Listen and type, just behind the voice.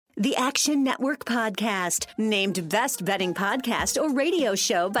The Action Network Podcast, named Best Betting Podcast or Radio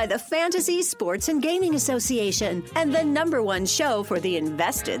Show by the Fantasy Sports and Gaming Association, and the #1 show for the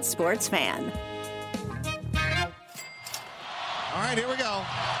invested sports fan. All right, here we go.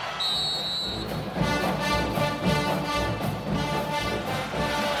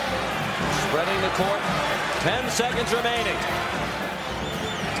 Spreading the court, 10 seconds remaining.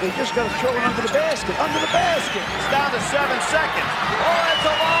 They just got to throw it under the basket, It's down to 7 seconds. Oh, that's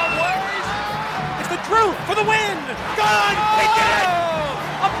a long ways. It's the Drew for the win. Gone. They did it.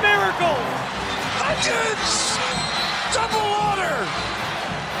 A miracle. Hutchins. Double order.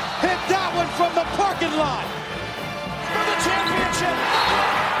 Hit that one from the parking lot. For the championship.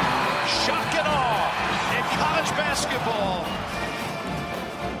 Shock and awe in college basketball.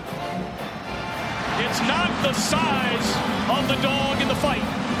 It's not the size of the dog in the fight.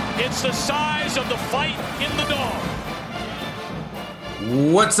 It's the size of the fight in the dog.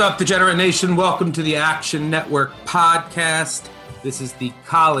 What's up, Degenerate Nation? Welcome to the Action Network Podcast. This is the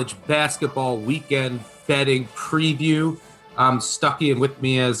college basketball weekend betting preview. I'm Stuckey, and with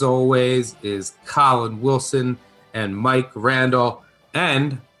me, as always, is Colin Wilson and Mike Randall.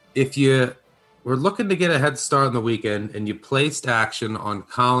 And if you were looking to get a head start on the weekend and you placed action on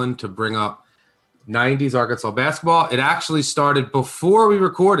Colin to bring up 90s Arkansas basketball, it actually started before we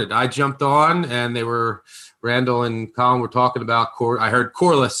recorded. I jumped on and Randall and Colin were talking about I heard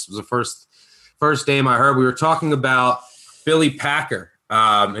Corliss was the first game I heard. We were talking about Billy Packer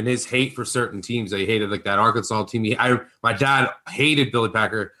and his hate for certain teams. He hated like that Arkansas team. My dad hated Billy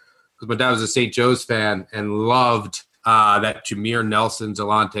Packer because my dad was a St. Joe's fan and loved that Jameer Nelson,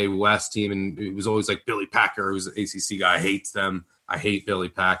 Delonte West team. And it was always like Billy Packer, who's an ACC guy, hates them. I hate Billy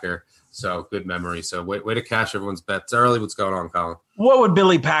Packer. So good memory. So way to cash everyone's bets early. What's going on, Colin? What would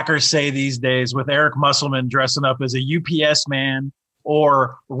Billy Packer say these days with Eric Musselman dressing up as a UPS man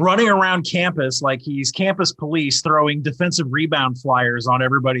or running around campus like he's campus police throwing defensive rebound flyers on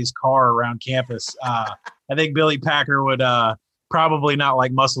everybody's car around campus? I think Billy Packer would probably not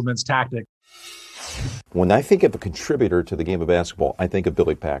like Musselman's tactic. When I think of a contributor to the game of basketball, I think of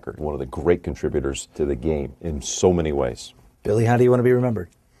Billy Packer, one of the great contributors to the game in so many ways. Billy, how do you want to be remembered?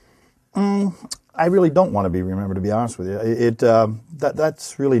 I really don't want to be remembered, to be honest with you.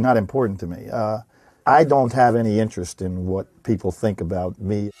 That's really not important to me. I don't have any interest in what people think about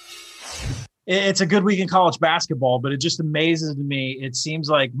me. It's a good week in college basketball, but it just amazes me. It seems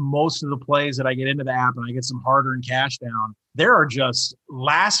like most of the plays that I get into the app and I get some hard-earned cash down, there are just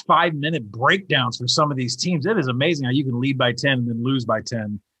last 5-minute breakdowns for some of these teams. It is amazing how you can lead by 10 and then lose by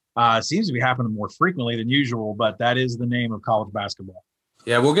 10. It seems to be happening more frequently than usual, but that is the name of college basketball.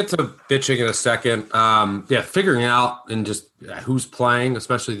 Yeah, we'll get to bitching in a second. Figuring out and just who's playing,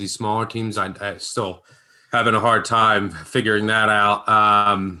 especially these smaller teams. I still having a hard time figuring that out.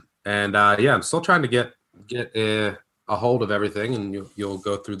 I'm still trying to get a hold of everything, and you'll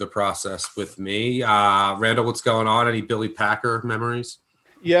go through the process with me. Randall, what's going on? Any Billy Packer memories?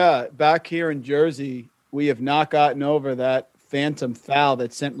 Yeah, back here in Jersey, we have not gotten over that phantom foul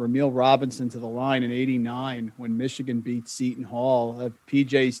that sent Ramil Robinson to the line in '89 when Michigan beat Seton Hall.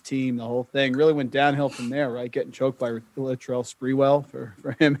 PJ's team, the whole thing really went downhill from there, right? Getting choked by Latrell Sprewell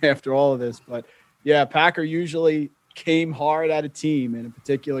for him after all of this. But, yeah, Packer usually came hard at a team in a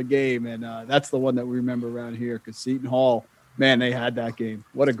particular game, and that's the one that we remember around here because Seton Hall, man, they had that game.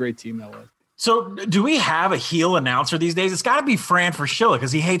 What a great team that was. So do we have a heel announcer these days? It's got to be Fran Fraschilla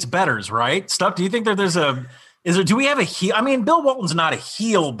because he hates bettors, right? Stuff. Do you think do we have a heel? I mean, Bill Walton's not a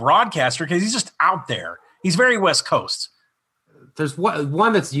heel broadcaster because he's just out there. He's very West Coast. There's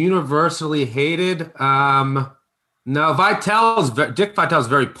one that's universally hated. Dick Vitale is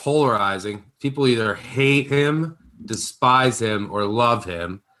very polarizing. People either hate him, despise him, or love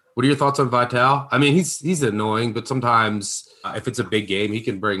him. What are your thoughts on Vitale? I mean, he's annoying, but sometimes if it's a big game, he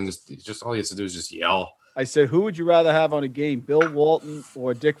can bring just all he has to do is just yell. I said, who would you rather have on a game, Bill Walton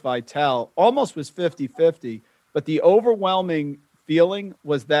or Dick Vitale? Almost was 50-50. But the overwhelming feeling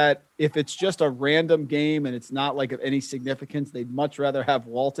was that if it's just a random game and it's not like of any significance, they'd much rather have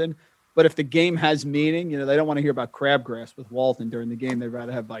Walton. But if the game has meaning, they don't want to hear about crabgrass with Walton during the game. They'd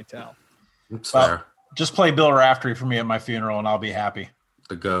rather have Vitale. That's fair. Just play Bill Raftery for me at my funeral and I'll be happy.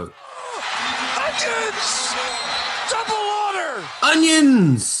 The GOAT. Onions! Double order!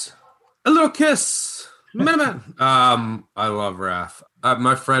 Onions! A little kiss. I love Raph.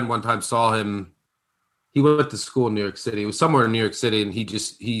 My friend one time saw him. He went to school in New York City. It was somewhere in New York City, and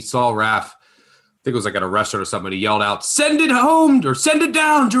he saw Raph. I think it was like at a restaurant or something. He yelled out, "Send it home or send it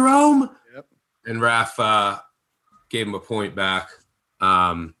down, Jerome." Yep. And Raph gave him a point back.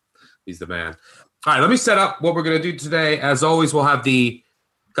 He's the man. All right, let me set up what we're going to do today. As always, we'll have the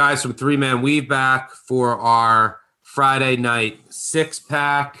guys from Three Man Weave back for our Friday night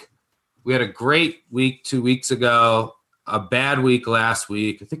six-pack. We had a great week 2 weeks ago, a bad week last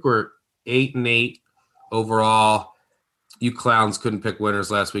week. I think we're 8-8 overall. You clowns couldn't pick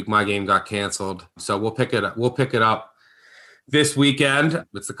winners last week. My game got canceled, so we'll pick it up. We'll pick it up this weekend.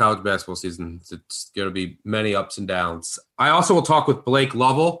 It's the college basketball season. It's going to be many ups and downs. I also will talk with Blake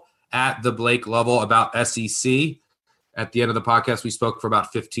Lovell at the Blake Lovell about SEC. At the end of the podcast, we spoke for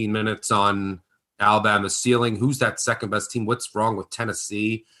about 15 minutes on Alabama's ceiling. Who's that second best team? What's wrong with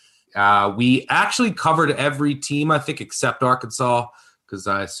Tennessee? We actually covered every team, I think, except Arkansas, because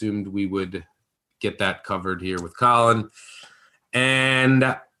I assumed we would get that covered here with Colin.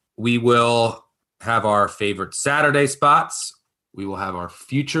 And we will have our favorite Saturday spots. We will have our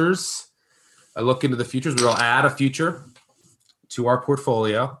futures. I look into the futures. We'll add a future to our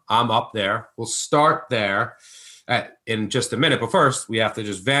portfolio. I'm up there. We'll start there in just a minute. But first, we have to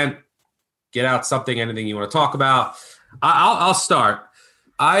just vent, get out anything you want to talk about. I'll start.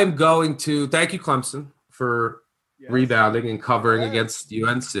 I'm going to thank you, Clemson, for rebounding and covering against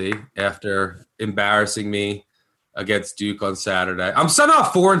UNC after embarrassing me against Duke on Saturday. I'm somehow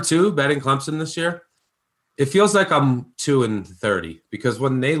 4-2 betting Clemson this year. It feels like I'm 2-30 because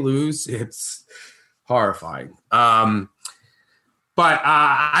when they lose, it's horrifying. But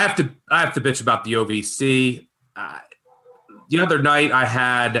I have to bitch about the OVC. The other night I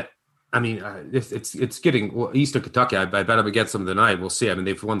had. It's getting Eastern Kentucky. I bet them against them tonight. We'll see.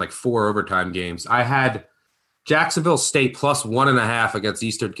 They've won like 4 overtime games. I had Jacksonville State plus 1.5 against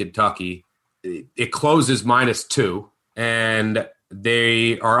Eastern Kentucky. It closes -2, and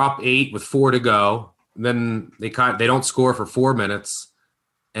they are up 8 with 4 to go. And then they don't score for 4 minutes,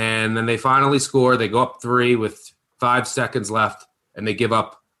 and then they finally score. They go up 3 with 5 seconds left, and they give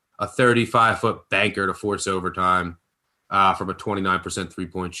up a 35-foot banker to force overtime. From a 29%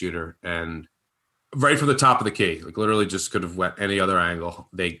 three-point shooter, and right from the top of the key, like literally just could have went any other angle.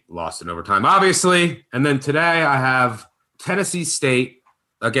 They lost in overtime, obviously. And then today I have Tennessee State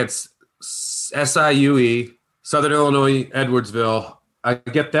against SIUE, Southern Illinois, Edwardsville. I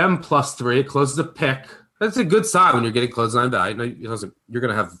get them +3. It closes a pick. That's a good sign when you're getting close line value. You're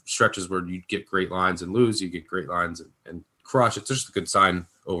going to have stretches where you get great lines and lose. You get great lines and crush. It's just a good sign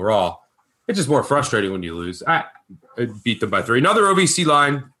overall. It's just more frustrating when you lose. I beat them by 3. Another OVC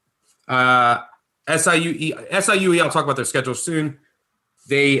line. SIUE. I'll talk about their schedule soon.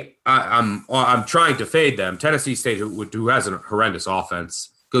 I'm trying to fade them. Tennessee State, who has a horrendous offense,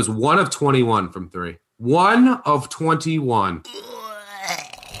 goes 1 of 21 from 3. 1 of 21.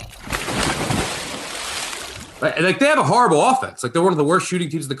 Like they have a horrible offense. Like they're one of the worst shooting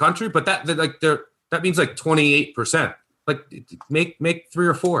teams in the country. But that means like 28%. Like make 3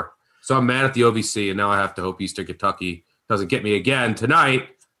 or 4. So I'm mad at the OVC, and now I have to hope Eastern Kentucky doesn't get me again tonight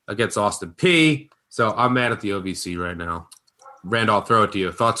against Austin P. So I'm mad at the OVC right now. Rand, I'll throw it to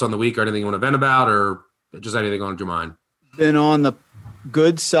you. Thoughts on the week or anything you want to vent about or just anything on your mind? Been on the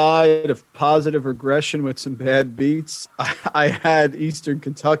good side of positive regression with some bad beats. I had Eastern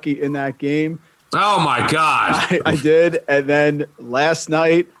Kentucky in that game. Oh, my God. I did. And then last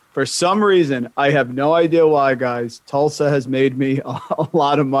night, for some reason, I have no idea why, guys, Tulsa has made me a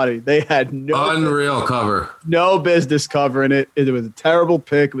lot of money. They had unreal cover. No business covering it. It was a terrible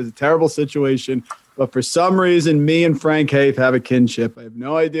pick. It was a terrible situation. But for some reason, me and Frank Haith have a kinship. I have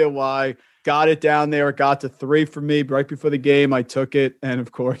no idea why. Got it down there. It got to 3 for me right before the game. I took it, and,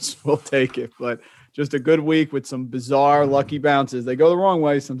 of course, we'll take it. But just a good week with some bizarre lucky bounces. They go the wrong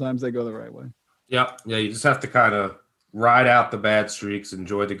way. Sometimes they go the right way. Yep. Yeah, you just have to kind of ride out the bad streaks,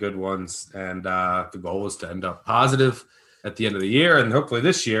 enjoy the good ones, and the goal is to end up positive at the end of the year, and hopefully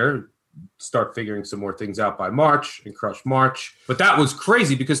this year start figuring some more things out by March and crush March. But that was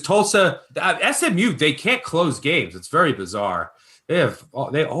crazy because Tulsa, SMU, they can't close games. It's very bizarre.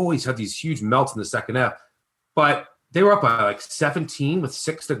 They always have these huge melts in the second half, but they were up by like 17 with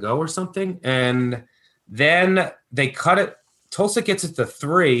 6 to go or something, and then they cut it. Tulsa gets it to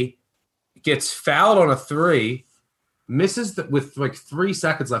 3, gets fouled on a 3. Misses with like 3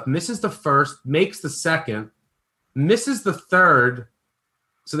 seconds left, misses the first, makes the second, misses the third.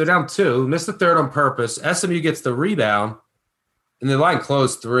 So they're down 2, miss the third on purpose. SMU gets the rebound, and the line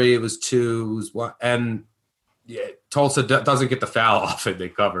closed 3. It was 2, it was 1. And Tulsa doesn't get the foul off and they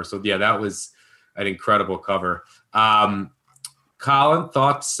cover. So, yeah, that was an incredible cover. Colin,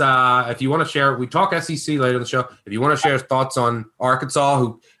 thoughts? If you want to share, we talk SEC later in the show. If you want to share thoughts on Arkansas,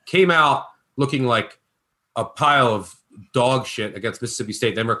 who came out looking like a pile of dog shit against Mississippi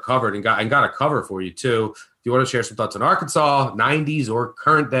State, then recovered and got a cover for you too. If you want to share some thoughts on Arkansas, 90s or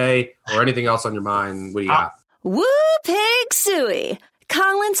current day, or anything else on your mind, what do you got? Woo pig suey.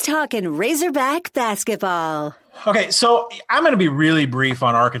 Colin's talking Razorback basketball. Okay, so I'm going to be really brief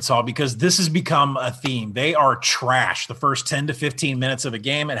on Arkansas because this has become a theme. They are trash the first 10 to 15 minutes of a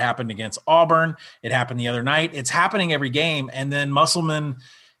game. It happened against Auburn. It happened the other night. It's happening every game. And then Musselman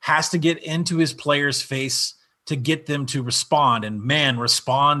has to get into his players' face to get them to respond. And man,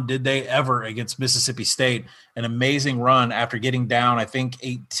 respond did they ever against Mississippi State. An amazing run after getting down, I think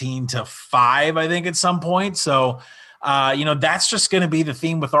 18-5, I think at some point. So, that's just going to be the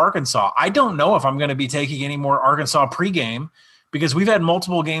theme with Arkansas. I don't know if I'm going to be taking any more Arkansas pregame because we've had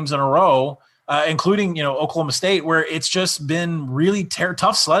multiple games in a row, including, Oklahoma State, where it's just been really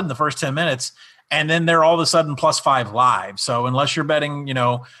tough sled in the first 10 minutes. And then they're all of a sudden +5 live. So unless you're betting,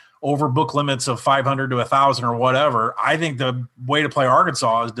 over book limits of 500 to 1,000 or whatever, I think the way to play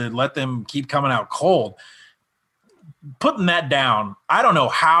Arkansas is to let them keep coming out cold. Putting that down, I don't know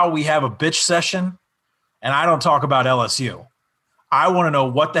how we have a bitch session and I don't talk about LSU. I want to know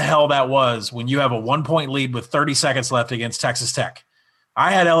what the hell that was when you have a 1-point lead with 30 seconds left against Texas Tech.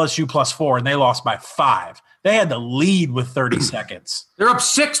 I had LSU +4 and they lost by 5. They had the lead with 30 seconds. They're up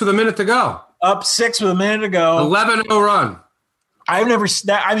 6 with a minute to go. 11-0 run. I've never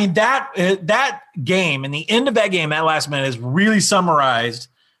that. I mean, that game and the end of that game, that last minute has really summarized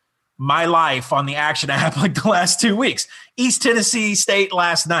my life on the Action app like the last 2 weeks. East Tennessee State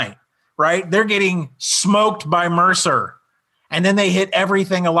last night, right? They're getting smoked by Mercer, and then they hit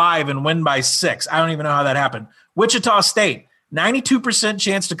everything alive and win by 6. I don't even know how that happened. Wichita State, 92%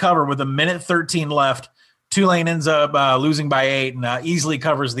 chance to cover with 1:13 left. Tulane ends up losing by 8 and easily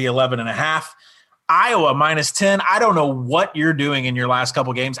covers the 11.5. Iowa -10. I don't know what you're doing in your last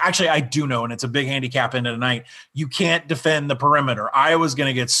couple games. Actually, I do know, and it's a big handicap into tonight. You can't defend the perimeter. Iowa's going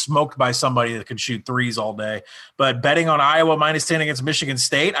to get smoked by somebody that can shoot threes all day. But betting on Iowa -10 against Michigan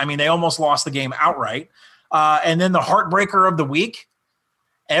State, I mean, they almost lost the game outright. And then the heartbreaker of the week,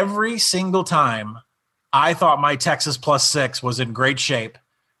 every single time I thought my Texas +6 was in great shape,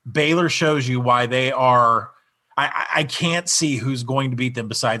 Baylor shows you why they are – I can't see who's going to beat them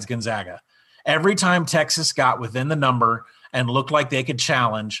besides Gonzaga. Every time Texas got within the number and looked like they could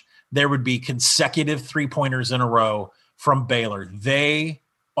challenge, there would be consecutive three-pointers in a row from Baylor. They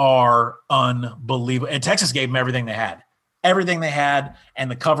are unbelievable. And Texas gave them everything they had. And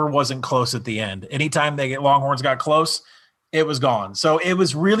the cover wasn't close at the end. Anytime Longhorns got close, it was gone. So it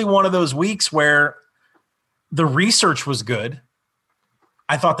was really one of those weeks where the research was good.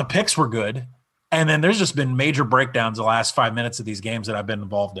 I thought the picks were good. And then there's just been major breakdowns the last 5 minutes of these games that I've been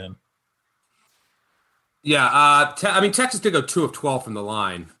involved in. Yeah, Texas did go 2 of 12 from the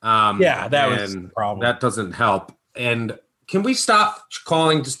line. That was the problem. That doesn't help. And can we stop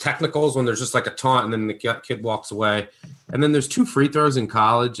calling just technicals when there's just like a taunt and then the kid walks away? And then there's 2 free throws in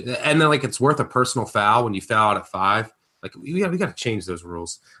college, and then like it's worth a personal foul when you foul out at 5. Like we got to change those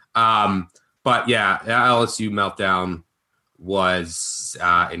rules. But yeah, LSU meltdown was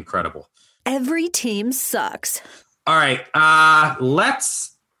incredible. Every team sucks. All right,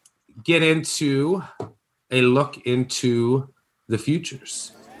 let's get into a look into the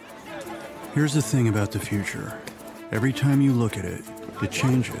futures. Here's the thing about the future. Every time you look at it, it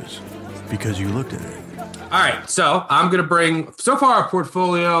changes because you looked at it. All right, so I'm going to bring – so far our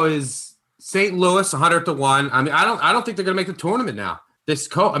portfolio is St. Louis 100-1. I mean, I don't think they're going to make the tournament now.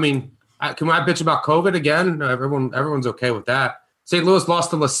 Can I bitch about COVID again? No, everyone's okay with that. St. Louis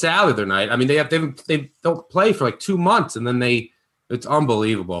lost to LaSalle the other night. I mean, they don't play for like 2 months, and then it's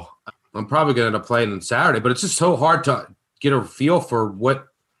unbelievable. I'm probably going to end up playing on Saturday, but it's just so hard to get a feel for what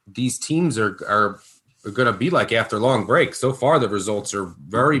these teams are going to be like after long breaks. So far, the results are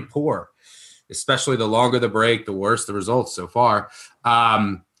very poor, especially the longer the break, the worse the results so far.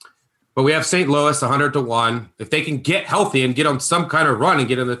 But we have St. Louis 100-1. If they can get healthy and get on some kind of run and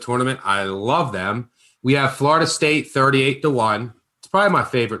get in the tournament, I love them. We have Florida State 38-1. It's probably my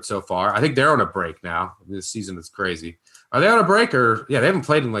favorite so far. I think they're on a break now. This season is crazy. Are they on a break or – yeah, they haven't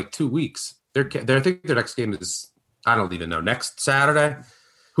played in like 2 weeks. I think their next game is – I don't even know. Next Saturday?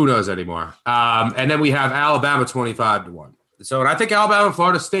 Who knows anymore? And then we have Alabama 25-1. So and I think Alabama and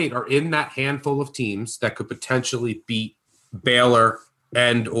Florida State are in that handful of teams that could potentially beat Baylor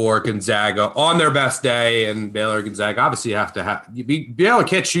and or Gonzaga on their best day. And Baylor and Gonzaga obviously have to have – Baylor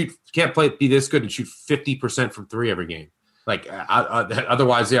can't be this good and shoot 50% from 3 every game. Like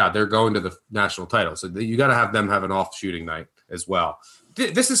otherwise, yeah, they're going to the national title. So you got to have them have an off shooting night as well.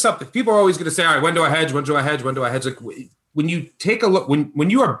 This is something people are always going to say, all right, when do I hedge? When do I hedge? When do I hedge? Like when you take a look, when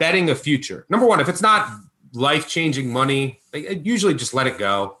you are betting a future, number one, if it's not life-changing money, usually just let it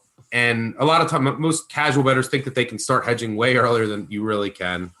go. And a lot of time, most casual bettors think that they can start hedging way earlier than you really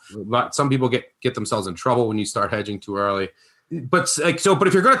can. But some people get themselves in trouble when you start hedging too early. But if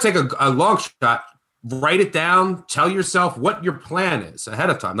you're going to take a long shot, write it down, tell yourself what your plan is ahead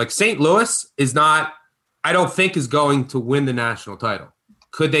of time. Like St. Louis I don't think is going to win the national title.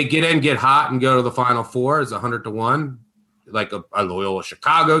 Could they get hot and go to the Final Four as 100-1? Like a Loyola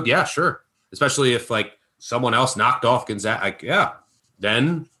Chicago? Yeah, sure. Especially if like someone else knocked off Gonzaga.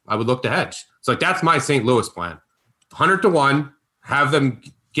 Then I would look to hedge. So like that's my St. Louis plan. 100-1, have them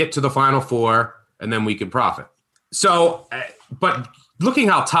get to the Final Four, and then we can profit. So, but looking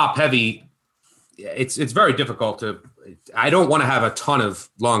how top heavy, it's very difficult to. I don't want to have a ton of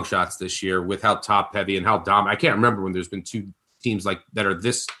long shots this year with how top heavy and how dominant. I can't remember when there's been two teams like that are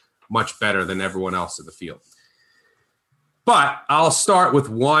this much better than everyone else in the field. But I'll start with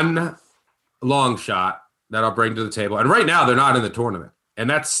one long shot that I'll bring to the table. And right now they're not in the tournament. And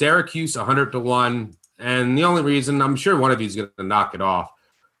that's Syracuse 100-1. And the only reason, I'm sure one of you is going to knock it off,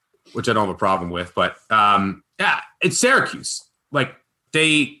 which I don't have a problem with. But it's Syracuse. Like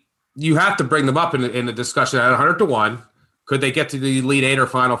you have to bring them up in the discussion at 100-1. Could they get to the Elite Eight or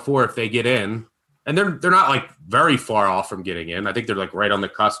Final Four if they get in? And they're not like very far off from getting in. I think they're like right on the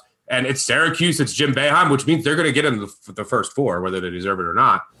cusp. And it's Syracuse, it's Jim Boeheim, which means they're going to get in the first four, whether they deserve it or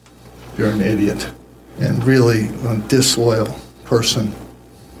not. You're an idiot and really a disloyal person.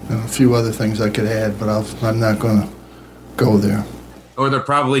 And a few other things I could add, but I'm not going to go there. Or they'll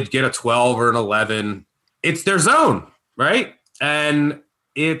probably get a 12 or an 11. It's their zone, right? And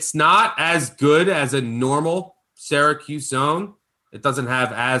it's not as good as a normal Syracuse zone. It doesn't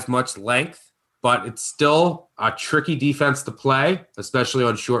have as much length. But it's still a tricky defense to play, especially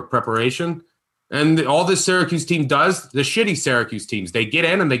on short preparation. And all this Syracuse team does, the shitty Syracuse teams, they get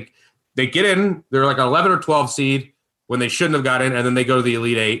in and they get in. They're like an 11 or 12 seed when they shouldn't have got in, and then they go to the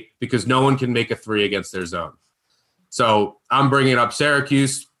Elite Eight because no one can make a three against their zone. So I'm bringing up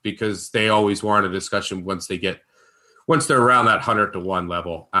Syracuse because they always warrant a discussion once they're around that 100-1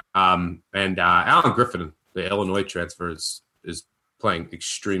 level. And Alan Griffin, the Illinois transfer, is playing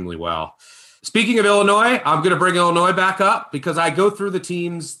extremely well. Speaking of Illinois, I'm going to bring Illinois back up because I go through the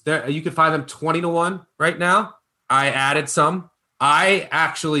teams there. You can find them 20-1 right now. I added some. I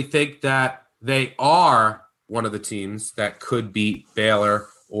actually think that they are one of the teams that could beat Baylor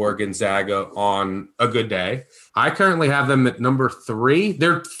or Gonzaga on a good day. I currently have them at number 3.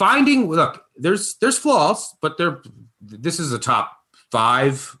 They're finding, look, there's flaws, but this is a top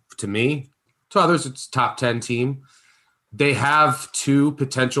 5 to me. To others, it's top 10 team. They have 2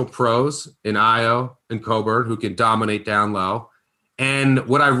 potential pros in Io and Coburn who can dominate down low. And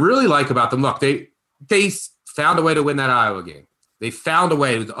what I really like about them, look, they found a way to win that Iowa game. They found a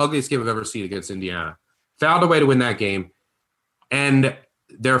way. It was the ugliest game I've ever seen against Indiana. Found a way to win that game. And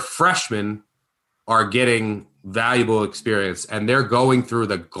their freshmen are getting valuable experience, and they're going through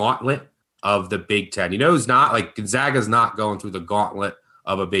the gauntlet of the Big Ten. You know who's not? Like Gonzaga's not going through the gauntlet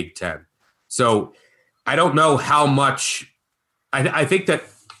of a Big Ten. So I don't know how much I think that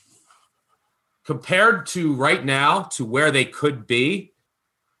compared to right now to where they could be,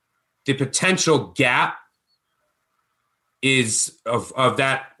 the potential gap is of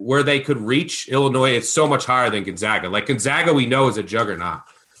that where they could reach Illinois is so much higher than Gonzaga. Like Gonzaga, we know is a juggernaut.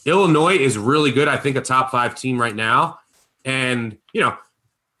 Illinois is really good. I think a top 5 team right now. And,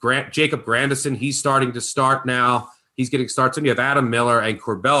 Jacob Grandison, he's starting to start now. He's getting starts. And you have Adam Miller and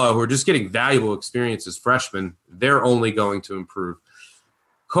Corbello, who are just getting valuable experience as freshmen. They're only going to improve.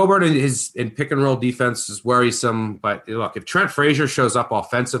 Coburn in pick and roll defense is worrisome. But look, if Trent Frazier shows up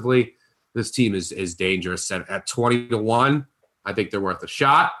offensively, this team is dangerous. At 20-1, I think they're worth a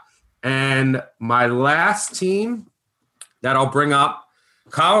shot. And my last team that I'll bring up,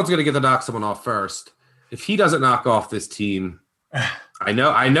 Colin's going to get to knock someone off first. If he doesn't knock off this team, I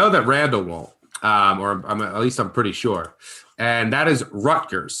know that Randall won't. At least I'm pretty sure. And that is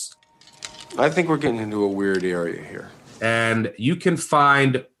Rutgers. I think we're getting into a weird area here. And you can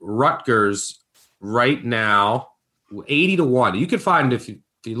find Rutgers right now 80-1. You can find, if you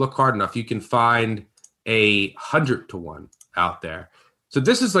look hard enough, you can find 100-1 out there. So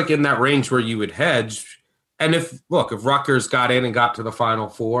this is like in that range where you would hedge. And if Rutgers got in and got to the Final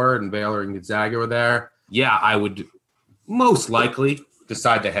Four and Baylor and Gonzaga were there, yeah, I would most likely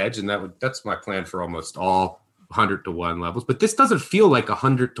decide to hedge, and that's my plan for almost all 100-1 levels. But this doesn't feel like a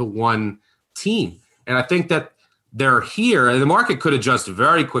 100-1 team, and I think that they're here, and the market could adjust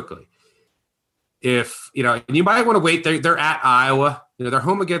very quickly. If and you might want to wait. They're at Iowa. They're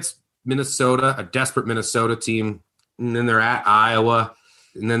home against Minnesota, a desperate Minnesota team, and then they're at Iowa,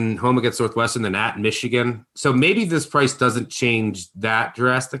 and then home against Northwestern, then at Michigan. So maybe this price doesn't change that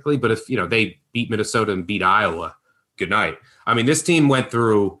drastically. But if they beat Minnesota and beat Iowa, good night. I mean, this team went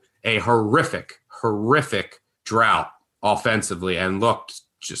through a horrific drought offensively and looked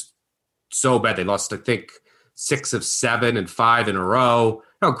just so bad. They lost, I think, 6 of 7 and 5 in a row.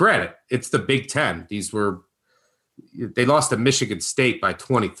 Now, granted, it's the Big Ten. They lost to Michigan State by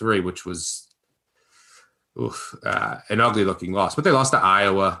 23, which was an ugly-looking loss. But they lost to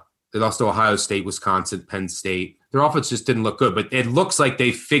Iowa. They lost to Ohio State, Wisconsin, Penn State. Their offense just didn't look good, but it looks like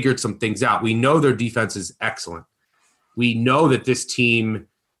they figured some things out. We know their defense is excellent. We know that this team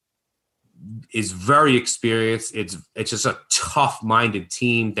is very experienced. It's just a tough-minded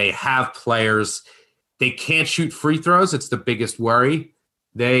team. They have players. They can't shoot free throws. It's the biggest worry.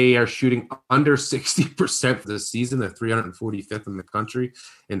 They are shooting under 60% for this season. They're 345th in the country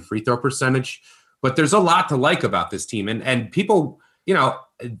in free throw percentage. But there's a lot to like about this team. And people,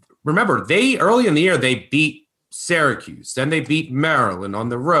 remember, early in the year, they beat Syracuse. Then they beat Maryland on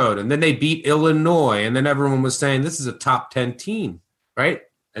the road. And then they beat Illinois. And then everyone was saying, this is a top 10 team, right?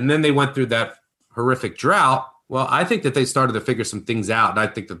 And then they went through that horrific drought. Well, I think that they started to figure some things out. And I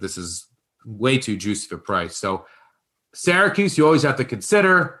think that this is way too juicy for price. So Syracuse, you always have to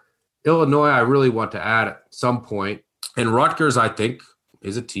consider. Illinois, I really want to add at some point. And Rutgers, I think,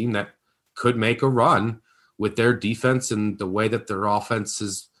 is a team that could make a run with their defense and the way that their offense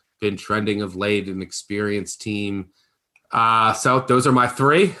has been trending of late, an experienced team. So those are my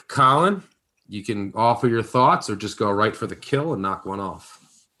 3. Colin, you can offer your thoughts or just go right for the kill and knock one off.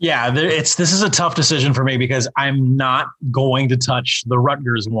 Yeah, this is a tough decision for me because I'm not going to touch the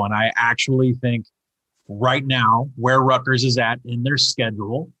Rutgers one. I actually think right now where Rutgers is at in their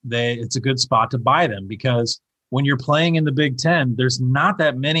schedule, it's a good spot to buy them because when you're playing in the Big Ten, there's not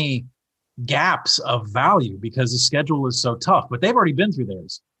that many gaps of value because the schedule is so tough. But they've already been through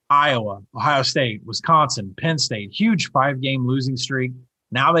theirs. Iowa, Ohio State, Wisconsin, Penn State, huge 5-game losing streak.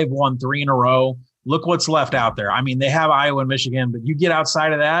 Now they've won 3 in a row. Look what's left out there. I mean, they have Iowa and Michigan, but you get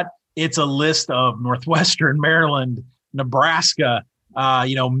outside of that, it's a list of Northwestern, Maryland, Nebraska,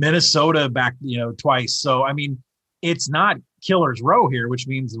 Minnesota back, twice. So, I mean, it's not killer's row here, which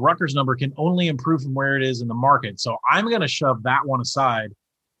means the Rutgers number can only improve from where it is in the market. So I'm going to shove that one aside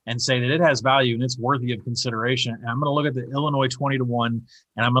and say that it has value and it's worthy of consideration. And I'm going to look at the Illinois 20-1, and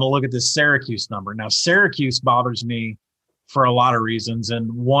I'm going to look at the Syracuse number. Now, Syracuse bothers me for a lot of reasons.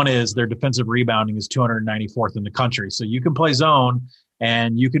 And one is their defensive rebounding is 294th in the country. So you can play zone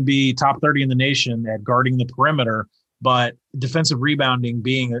and you can be top 30 in the nation at guarding the perimeter, but defensive rebounding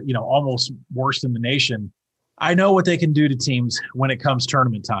being, almost worst in the nation. I know what they can do to teams when it comes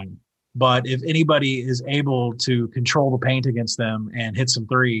tournament time, but if anybody is able to control the paint against them and hit some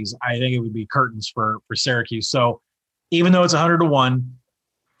threes, I think it would be curtains for Syracuse. So even though it's 100-1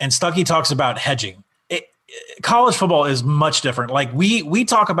 and Stuckey talks about hedging, college football is much different. Like we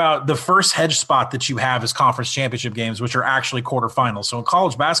talk about the first hedge spot that you have is conference championship games, which are actually quarterfinals. So in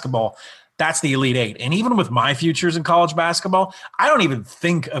college basketball, that's the Elite 8. And even with my futures in college basketball, I don't even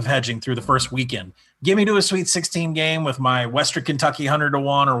think of hedging through the first weekend. Give me to a Sweet 16 game with my Western Kentucky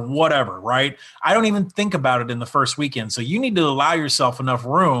 100-1 or whatever, right? I don't even think about it in the first weekend. So you need to allow yourself enough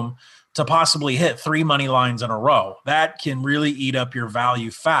room to possibly hit 3 money lines in a row. That can really eat up your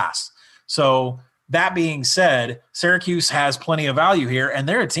value fast. So that being said, Syracuse has plenty of value here, and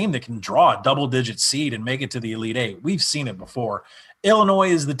they're a team that can draw a double-digit seed and make it to the Elite 8. We've seen it before. Illinois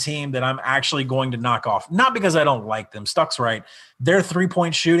is the team that I'm actually going to knock off, not because I don't like them. Stuck's right. Their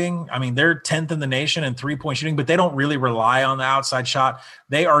three-point shooting, they're 10th in the nation in three-point shooting, but they don't really rely on the outside shot.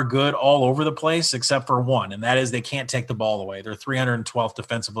 They are good all over the place except for one, and that is they can't take the ball away. They're 312th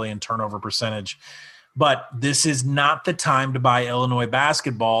defensively in turnover percentage. But this is not the time to buy Illinois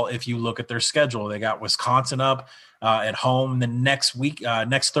basketball if you look at their schedule. They got Wisconsin up at home. The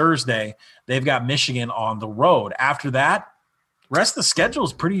next Thursday, they've got Michigan on the road. After that, rest of the schedule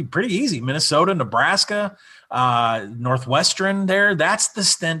is pretty easy. Minnesota, Nebraska, Northwestern there. That's the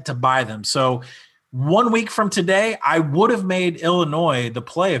stint to buy them. So 1 week from today, I would have made Illinois the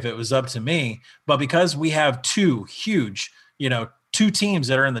play if it was up to me. But because we have two huge, two teams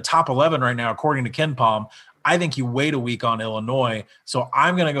that are in the top 11 right now, according to KenPom, I think you wait a week on Illinois. So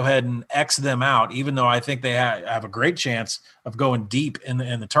I'm going to go ahead and X them out, even though I think they have a great chance of going deep in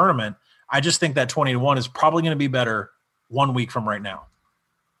the tournament. I just think that 20-1 is probably going to be better 1 week from right now.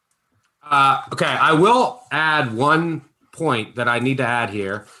 Okay, I will add one point that I need to add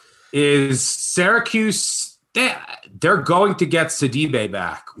here is Syracuse, they're going to get Sidibe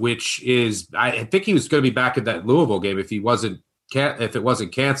back, which is, I think he was going to be back at that Louisville game if it wasn't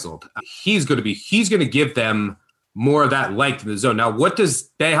canceled. He's going to give them more of that length in the zone. Now, what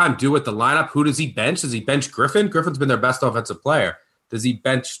does Boeheim do with the lineup? Who does he bench? Does he bench Griffin? Griffin's been their best offensive player. Does he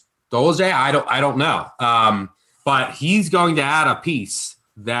bench Dolce? I don't know. But he's going to add a piece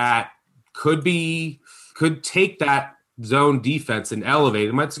that could take that zone defense and elevate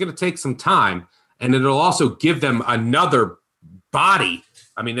them. It's going to take some time, and it'll also give them another body.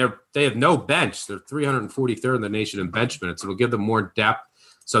 I mean, they have no bench. They're 343rd in the nation in bench minutes. It'll give them more depth.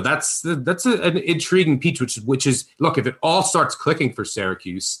 So that's an intriguing piece, which is, look, if it all starts clicking for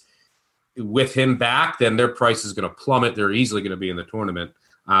Syracuse with him back, then their price is going to plummet. They're easily going to be in the tournament.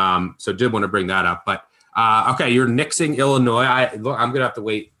 So did want to bring that up. But, okay, you're nixing Illinois. I'm going to have to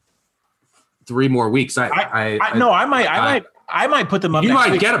wait 3 more weeks. I might put them up. You next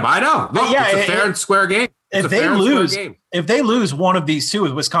might week. get them. I know. Look, it's a fair and square game. If they lose one of these two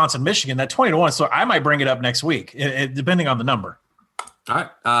with Wisconsin, Michigan, that 20-1. So I might bring it up next week, depending on the number. All right.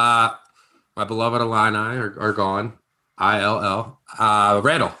 My beloved Illini are gone. ILL.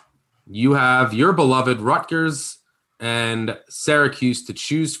 Randall, you have your beloved Rutgers and Syracuse to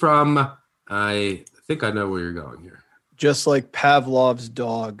choose from. I think I know where you're going here. Just like Pavlov's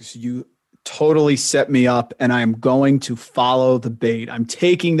dogs, you totally set me up, and I am going to follow the bait. I'm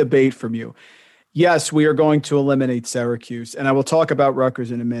taking the bait from you. Yes, we are going to eliminate Syracuse, and I will talk about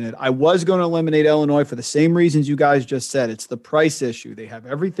Rutgers in a minute. I was going to eliminate Illinois for the same reasons you guys just said. It's the price issue. They have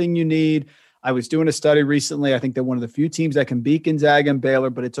everything you need. I was doing a study recently. I think they're one of the few teams that can beat Gonzaga and Baylor,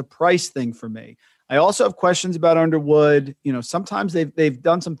 but it's a price thing for me. I also have questions about Underwood. You know, sometimes they've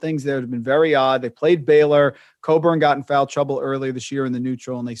done some things that have been very odd. They played Baylor. Coburn got in foul trouble earlier this year in the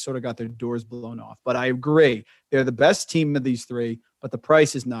neutral, and they sort of got their doors blown off. But I agree. They're the best team of these three, but the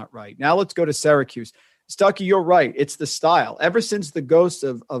price is not right. Now let's go to Syracuse. Stuckey, you're right. It's the style. Ever since the ghost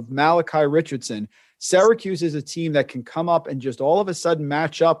of Malachi Richardson, Syracuse is a team that can come up and just all of a sudden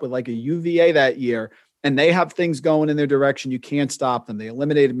match up with like a UVA that year, and they have things going in their direction. You can't stop them. They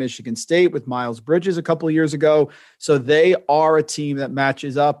eliminated Michigan State with Miles Bridges a couple of years ago. So they are a team that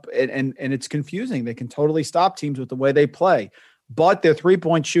matches up, and it's confusing. They can totally stop teams with the way they play. But their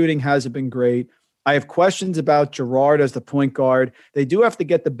three-point shooting hasn't been great. I have questions about Girard as the point guard. They do have to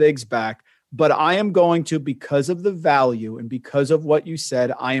get the bigs back, but I am going to, because of the value and because of what you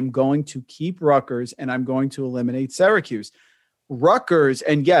said, I am going to keep Rutgers, and I'm going to eliminate Syracuse. Rutgers,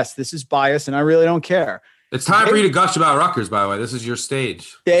 and yes, this is biased, and I really don't care. It's time for you to gush about Rutgers, by the way. This is your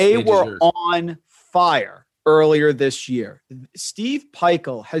stage. They were on fire earlier this year. Steve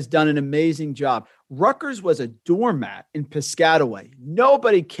Peichel has done an amazing job. Rutgers was a doormat in Piscataway.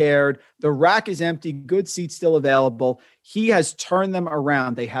 Nobody cared. The rack is empty. Good seats still available. He has turned them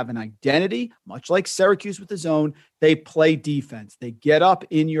around. They have an identity, much like Syracuse with the zone. They play defense. They get up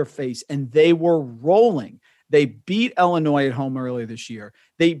in your face, and they were rolling. They beat Illinois at home earlier this year.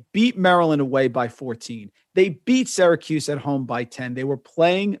 They beat Maryland away by 14. They beat Syracuse at home by 10. They were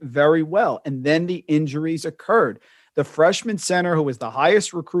playing very well. And then the injuries occurred. The freshman center, who was the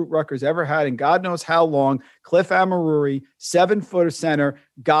highest recruit Rutgers ever had in God knows how long, Cliff Amaruri, 7-foot center,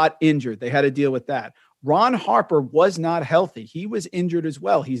 got injured. They had to deal with that. Ron Harper was not healthy. He was injured as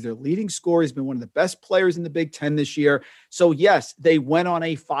well. He's their leading scorer. He's been one of the best players in the Big Ten this year. So, yes, they went on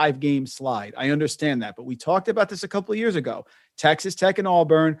a 5-game slide. I understand that. But we talked about this a couple of years ago. Texas Tech and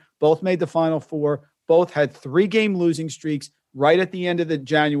Auburn both made the Final Four. Both had 3-game losing streaks right at the end of the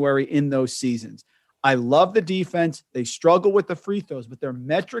January in those seasons. I love the defense. They struggle with the free throws, but their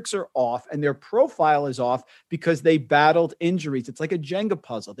metrics are off and their profile is off because they battled injuries. It's like a Jenga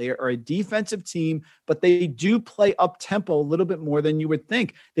puzzle. They are a defensive team, but they do play up-tempo a little bit more than you would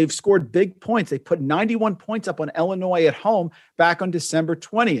think. They've scored big points. They put 91 points up on Illinois at home back on December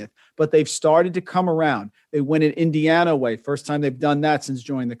 20th, but they've started to come around. They win in Indiana away. First time they've done that since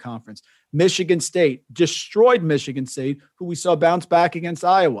joining the conference. Michigan State destroyed Michigan State, who we saw bounce back against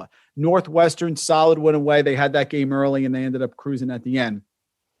Iowa. Northwestern, solid win away. They had that game early and they ended up cruising at the end.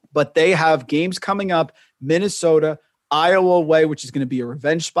 But they have games coming up, Minnesota, Iowa away, which is going to be a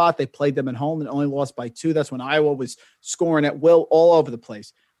revenge spot. They played them at home and only lost by 2. That's when Iowa was scoring at will all over the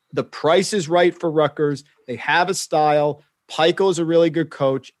place. The price is right for Rutgers. They have a style. Peichel is a really good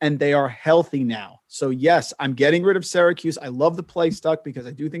coach, and they are healthy now. So, yes, I'm getting rid of Syracuse. I love the play stuck because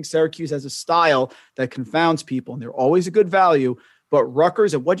I do think Syracuse has a style that confounds people, and they're always a good value. But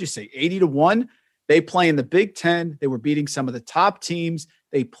Rutgers, at what'd you say, 80-1? They play in the Big Ten. They were beating some of the top teams.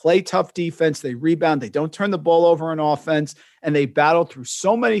 They play tough defense. They rebound. They don't turn the ball over on offense. And they battled through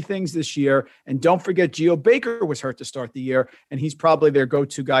so many things this year. And don't forget, Geo Baker was hurt to start the year, and he's probably their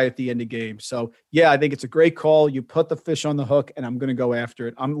go-to guy at the end of games. So, yeah, I think it's a great call. You put the fish on the hook, and I'm going to go after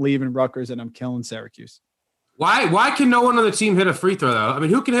it. I'm leaving Rutgers, and I'm killing Syracuse. Why can no one on the team hit a free throw, though? I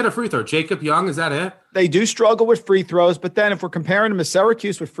mean, who can hit a free throw? Jacob Young, is that it? They do struggle with free throws, but then if we're comparing them to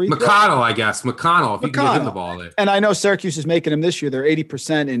Syracuse with free throws. McConnell, I guess. McConnell, if you can give him the ball there. And I know Syracuse is making them this year. They're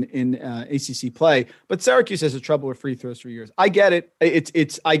 80% in ACC play, but Syracuse has a trouble with free throws for years. I get it.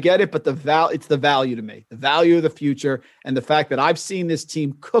 I get it, but it's the value to me, the value of the future, and the fact that I've seen this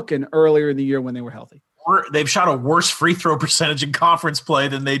team cooking earlier in the year when they were healthy. They've shot a worse free throw percentage in conference play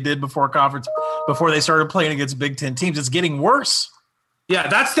than they did before they started playing against Big Ten teams. It's getting worse. Yeah,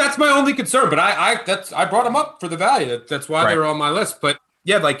 that's my only concern. But I brought them up for the value. That's why they were on my list. But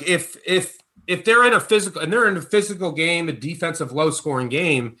yeah, like if they're in a physical game, a defensive low scoring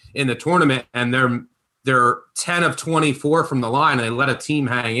game in the tournament, and they're 10 of 24 from the line, and they let a team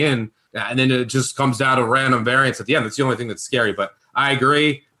hang in, and then it just comes down to random variance at the end. That's the only thing that's scary. But I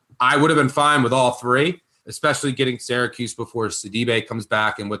agree. I would have been fine with all three, especially getting Syracuse before Sidibe comes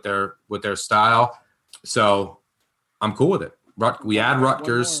back and with their style. So I'm cool with it. We add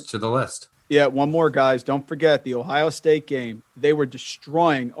Rutgers to the list. Yeah, one more, guys. Don't forget the Ohio State game. They were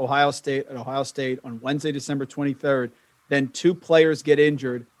destroying Ohio State at Ohio State on Wednesday, December 23rd. Then 2 players get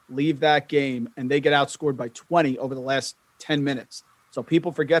injured, leave that game, and they get outscored by 20 over the last 10 minutes. So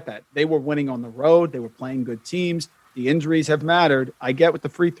people forget that. They were winning on the road. They were playing good teams. The injuries have mattered. I get with the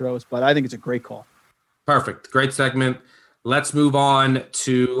free throws, but I think it's a great call. Perfect. Great segment. Let's move on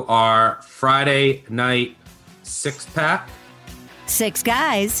to our Friday night 6-pack. 6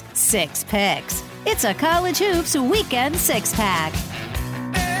 guys, 6 picks. It's a College Hoops weekend 6-pack.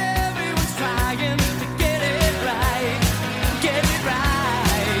 Everyone's trying to get it right. Get it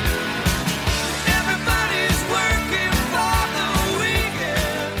right. Everybody's working for the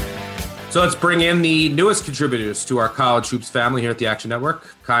weekend. So let's bring in the newest contributors to our College Hoops family here at the Action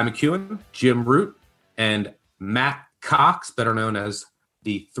Network. Kai McEwen, Jim Root, and Matt Cox, better known as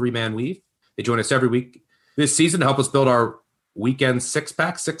the 3-Man Weave. They join us every week this season to help us build our weekend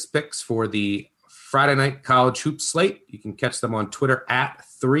 6-pack, 6 picks for the Friday night college hoop slate. You can catch them on Twitter at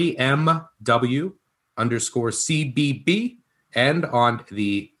 3MW_CBB and on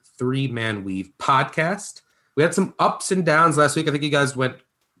the 3-Man Weave podcast. We had some ups and downs last week. I think you guys went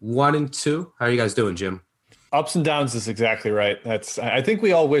 1 and 2. How are you guys doing, Jim? Ups and downs is exactly right. I think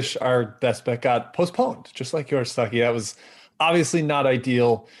we all wish our best bet got postponed, just like yours, Stucky. That was obviously not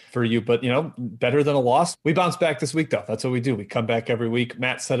ideal for you, but better than a loss. We bounce back this week, though. That's what we do. We come back every week.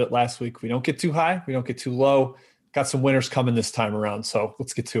 Matt said it last week. We don't get too high. We don't get too low. Got some winners coming this time around. So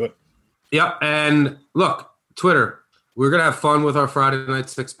let's get to it. Yep. And look, Twitter, we're going to have fun with our Friday night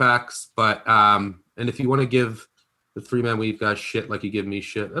 6-packs, but, and if you want to give the 3-Man Weave guys shit like you give me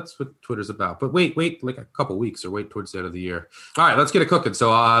shit, that's what Twitter's about. But wait like a couple weeks or wait towards the end of the year. All right, let's get it cooking.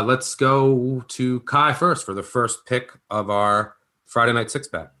 So let's go to Kai first for the first pick of our Friday night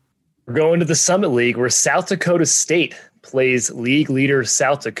 6-pack. We're going to the Summit League where South Dakota State plays league leader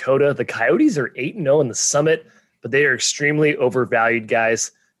South Dakota. The Coyotes are 8-0 in the Summit, but they are extremely overvalued,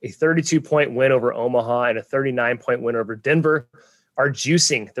 guys. A 32-point win over Omaha and a 39-point win over Denver are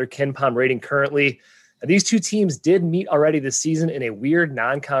juicing their KenPom rating currently. Now, these two teams did meet already this season in a weird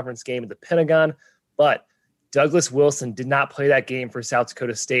non-conference game at the Pentagon, but Douglas Wilson did not play that game for South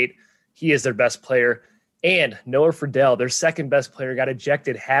Dakota State. He is their best player. And Noah Friedel, their second best player, got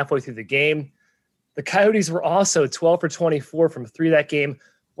ejected halfway through the game. The Coyotes were also 12 for 24 from 3 that game.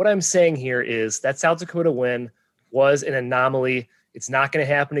 What I'm saying here is that South Dakota win was an anomaly. It's not going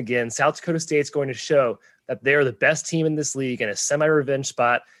to happen again. South Dakota State's going to show that they're the best team in this league in a semi-revenge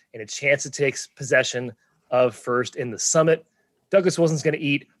spot and a chance to take possession of first in the Summit. Douglas Wilson's going to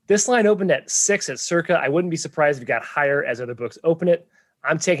eat. This line opened at 6 at Circa. I wouldn't be surprised if it got higher as other books open it.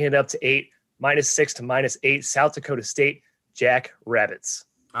 I'm taking it up to 8, -6 to -8. South Dakota State, Jack Rabbits.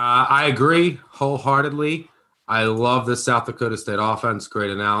 I agree wholeheartedly. I love the South Dakota State offense.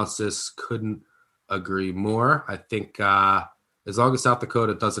 Great analysis. Couldn't agree more. I think as long as South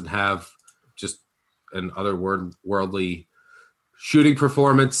Dakota doesn't have just an otherworldly shooting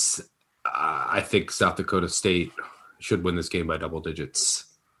performance, I think South Dakota State should win this game by double digits.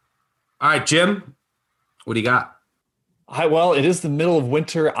 All right, Jim, what do you got? Hi, well, it is the middle of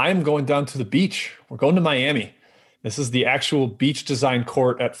winter. I'm going down to the beach. We're going to Miami. This is the actual beach design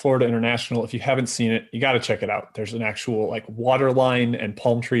court at Florida International. If you haven't seen it, you got to check it out. There's an actual water line and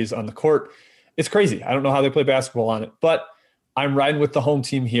palm trees on the court. It's crazy. I don't know how they play basketball on it, but I'm riding with the home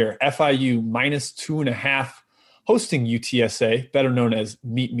team here. FIU -2.5. hosting UTSA, better known as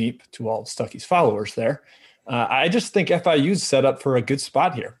Meep Meep to all of Stucky's followers there. I just think FIU's set up for a good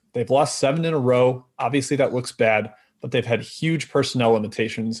spot here. They've lost 7 in a row. Obviously, that looks bad, but they've had huge personnel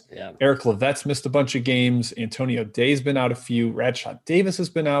limitations. Yeah. Eric Levette's missed a bunch of games. Antonio Day's been out a few. Radshot Davis has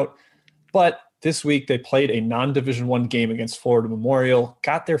been out. But This week, they played a non-Division I game against Florida Memorial,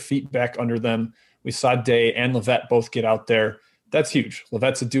 got their feet back under them. We saw Day and Lovett both get out there. That's huge.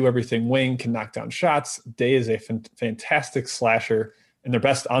 Lovette's a do-everything wing, can knock down shots. Day is a fantastic slasher and their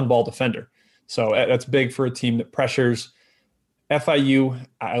best on-ball defender. So that's big for a team that pressures. FIU,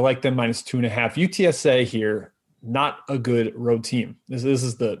 I like them -2.5. UTSA here, not a good road team. This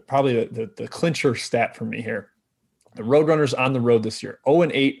is probably the clincher stat for me here. The Roadrunners on the road this year,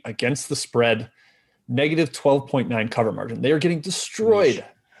 0-8 against the spread, -12.9 cover margin. They are getting destroyed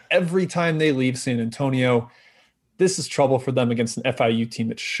every time they leave San Antonio. This is trouble for them against an FIU team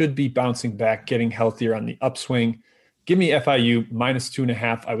that should be bouncing back, getting healthier on the upswing. Give me FIU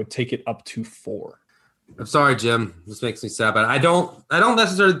 -2.5. I would take it up to 4. I'm sorry, Jim. This makes me sad, but I don't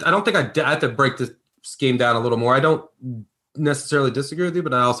think I have to break this game down a little more. I don't necessarily disagree with you,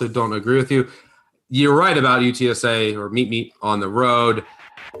 but I also don't agree with you. You're right about UTSA or meet on the road.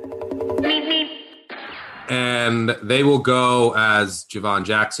 And they will go as Javon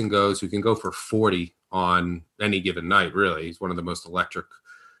Jackson goes, who can go for 40 on any given night, really. He's one of the most electric,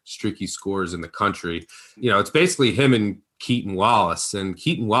 streaky scorers in the country. It's basically him and Keaton Wallace. And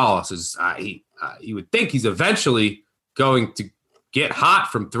Keaton Wallace is, you would think he's eventually going to get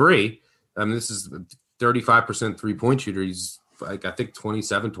hot from three. I mean, this is a 35% three-point shooter. He's, I think,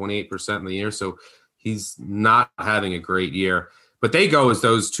 27, 28% in the year. So he's not having a great year. But they go as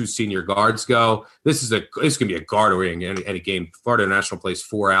those two senior guards go. This is going to be a guard-orienting any game. Florida International plays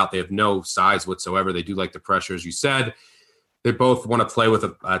 4 out. They have no size whatsoever. They do like the pressure, as you said. They both want to play with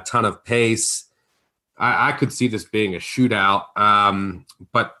a ton of pace. I could see this being a shootout.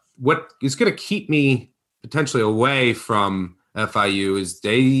 But what is going to keep me potentially away from FIU is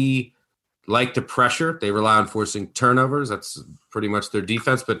they like to pressure. They rely on forcing turnovers. That's pretty much their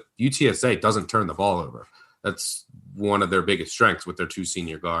defense. But UTSA doesn't turn the ball over. That's one of their biggest strengths with their two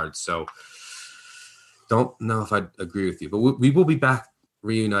senior guards. So don't know if I agree with you, but we will be back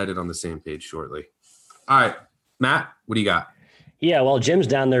reunited on the same page shortly. All right, Matt, what do you got? Yeah, well, Jim's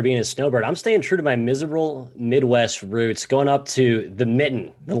down there being a snowbird. I'm staying true to my miserable Midwest roots, going up to the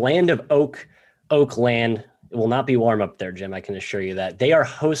Mitten, the land of Oakland. It will not be warm up there, Jim. I can assure you that. They are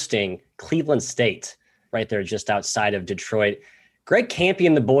hosting Cleveland State right there just outside of Detroit. Greg Campy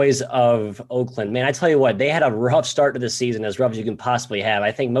and the boys of Oakland, man, I tell you what, they had a rough start to the season, as rough as you can possibly have.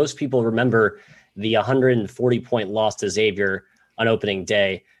 I think most people remember the 140-point loss to Xavier on opening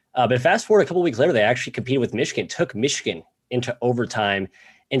day. But fast forward a couple weeks later, they actually competed with Michigan, took Michigan into overtime.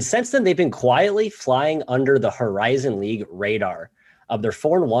 And since then, they've been quietly flying under the Horizon League radar. They're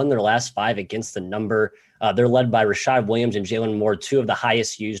 4-1 their last 5 against the number. They're led by Rashad Williams and Jalen Moore, 2 of the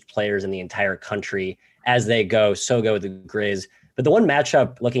highest used players in the entire country. As they go, so go the Grizz. But the one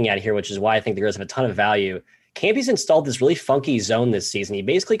matchup looking at here, which is why I think the Grizz have a ton of value, Campy's installed this really funky zone this season. He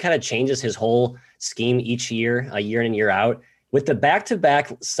basically kind of changes his whole scheme each year, a year in and year out. With the back-to-back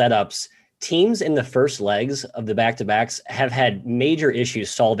setups, teams in the first legs of the back-to-backs have had major issues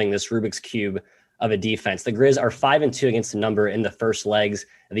solving this Rubik's Cube of a defense. The Grizz are 5-2 against the number in the first legs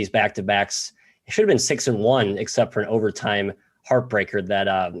of these back-to-backs. It should have been 6-1, except for an overtime heartbreaker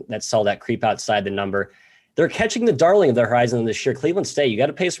that saw that creep outside the number. They're catching the darling of the Horizon this year. Cleveland State, you got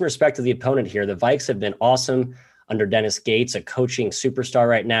to pay some respect to the opponent here. The Vikes have been awesome under Dennis Gates, a coaching superstar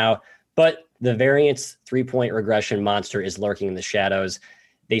right now. But the variance three-point regression monster is lurking in the shadows.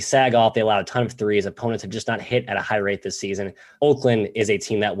 They sag off. They allow a ton of threes. Opponents have just not hit at a high rate this season. Oakland is a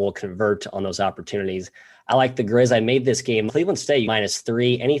team that will convert on those opportunities. I like the Grizz. I made this game. Cleveland State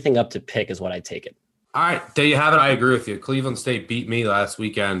 -3. Anything up to pick is what I take it. All right, there you have it. I agree with you. Cleveland State beat me last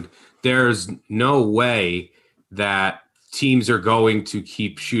weekend. There's no way that teams are going to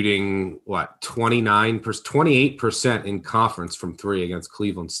keep shooting, 28% in conference from 3 against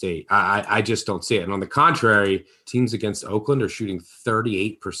Cleveland State. I just don't see it. And on the contrary, teams against Oakland are shooting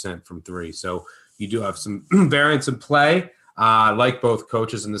 38% from 3. So you do have some variance in play. I like both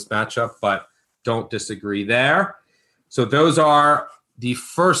coaches in this matchup, but don't disagree there. So those are the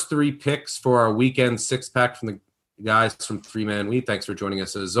first 3 picks for our weekend 6-pack from the guys from 3-Man Weed. Thanks for joining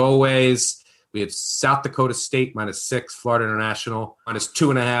us as always. We have South Dakota State -6, Florida International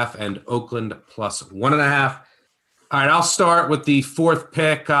 -2.5, and Oakland +1.5. All right, I'll start with the 4th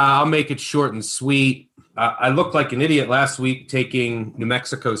pick. I'll make it short and sweet. I looked like an idiot last week taking New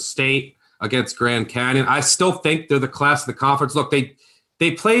Mexico State against Grand Canyon. I still think they're the class of the conference. Look, they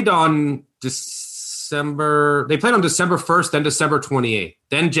played on December 1st, then December 28th,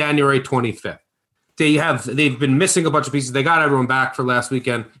 then January 25th. They've been missing a bunch of pieces. They got everyone back for last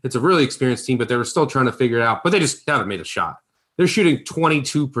weekend. It's a really experienced team, but they were still trying to figure it out. But they just haven't made a shot. They're shooting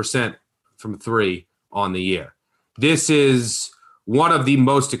 22% from 3 on the year. This is one of the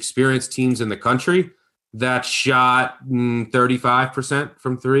most experienced teams in the country that shot 35%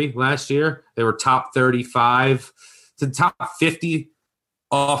 from three last year. They were top 35 to top 50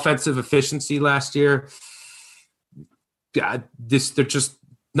 offensive efficiency last year. They're just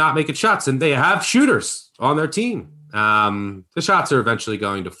not making shots, and they have shooters on their team. The shots are eventually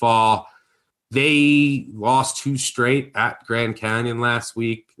going to fall. They lost 2 straight at Grand Canyon last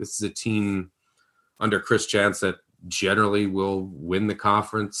week. This is a team under Chris Jans that generally will win the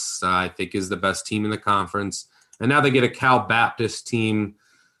conference. I think is the best team in the conference. And now they get a Cal Baptist team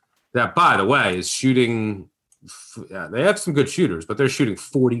that, by the way, is shooting. They have some good shooters, but they're shooting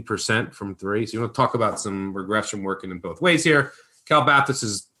 40% from three. So you want to talk about some regression working in both ways here. Cal Baptist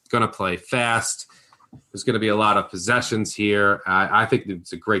is going to play fast. There's going to be a lot of possessions here. I think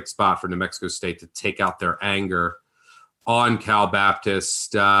it's a great spot for New Mexico State to take out their anger on Cal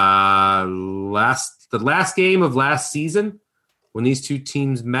Baptist. The last game of last season, when these two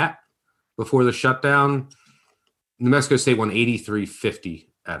teams met before the shutdown, New Mexico State won 83-50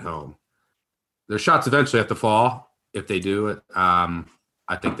 at home. Their shots eventually have to fall. If they do it, I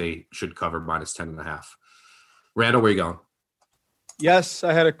think they should cover minus 10.5. Randall, where are you going? Yes,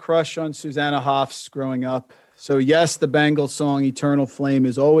 I had a crush on Susanna Hoffs growing up. So yes, the Bengals song Eternal Flame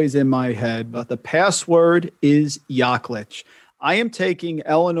is always in my head, but the password is Yaklich. I am taking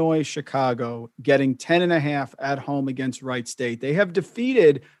Illinois, Chicago, getting 10.5 at home against Wright State. They have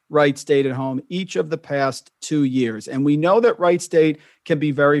defeated Wright State at home each of the past 2 years. And we know that Wright State can be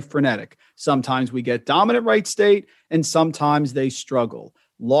very frenetic. Sometimes we get dominant Wright State, and sometimes they struggle.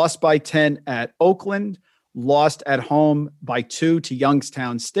 Lost by 10 at Oakland, lost at home by 2 to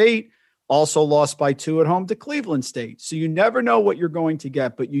Youngstown State, also lost by 2 at home to Cleveland State. So you never know what you're going to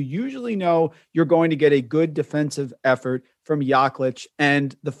get, but you usually know you're going to get a good defensive effort from Yaklich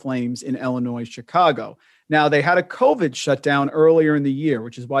and the Flames in Illinois, Chicago. Now, they had a COVID shutdown earlier in the year,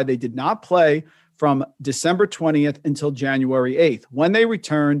 which is why they did not play from December 20th until January 8th. When they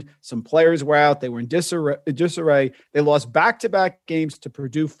returned, some players were out. They were in disarray. They lost back-to-back games to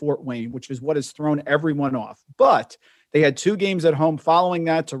Purdue Fort Wayne, which is what has thrown everyone off. But they had 2 games at home following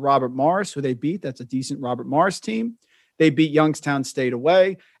that to Robert Morris, who they beat. That's a decent Robert Morris team. They beat Youngstown State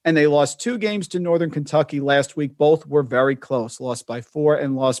away, and they lost 2 games to Northern Kentucky last week. Both were very close, lost by 4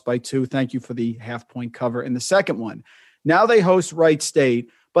 and lost by 2. Thank you for the half-point cover in the second one. Now they host Wright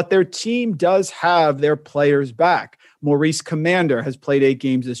State, but their team does have their players back. Maurice Commander has played 8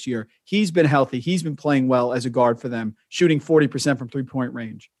 games this year. He's been healthy. He's been playing well as a guard for them, shooting 40% from three-point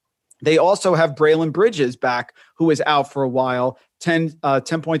range. They also have Braylon Bridges back, who is out for a while, 10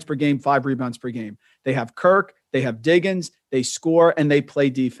 points per game, 5 rebounds per game. They have Kirk, they have Diggins, they score, and they play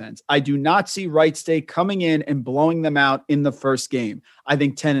defense. I do not see Wright State coming in and blowing them out in the first game. I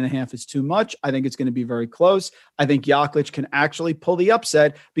think 10.5 is too much. I think it's going to be very close. I think Yaklich can actually pull the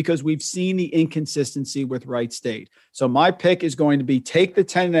upset because we've seen the inconsistency with Wright State. So my pick is going to be take the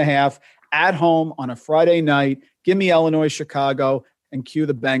 10.5 at home on a Friday night. Give me Illinois, Chicago, and cue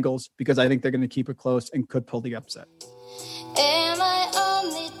the Bengals because I think they're going to keep it close and could pull the upset. Am I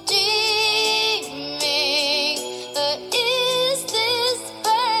only dreaming, or is this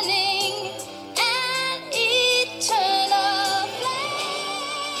burning an eternal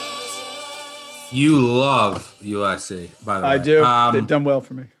flame? You love USC, by the way. I do. They've done well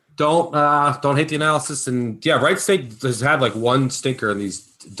for me. Don't hate the analysis. And yeah, Wright State has had like one stinker in these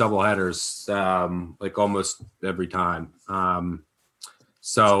doubleheaders, like almost every time.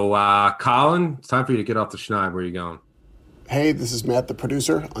 So Colin, it's time for you to get off the schneid. Where are you going? Hey, this is Matt, the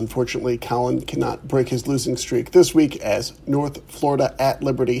producer. Unfortunately, Colin cannot break his losing streak this week as North Florida at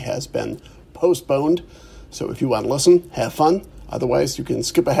Liberty has been postponed. So if you want to listen, have fun. Otherwise, you can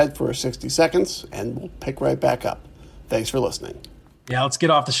skip ahead for 60 seconds and we'll pick right back up. Thanks for listening. Yeah, let's get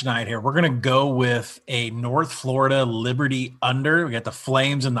off the schneid here. We're going to go with a North Florida Liberty under. We got the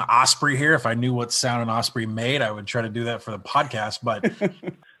Flames and the Osprey here. If I knew what sound an Osprey made, I would try to do that for the podcast. But,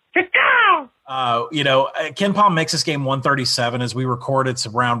 Ken Palm makes this game 137. As we record, it's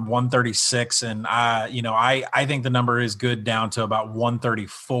around 136. And, I think the number is good down to about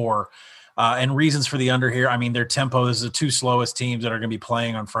 134. And reasons for the under here, I mean, their tempo, this is the 2 slowest teams that are going to be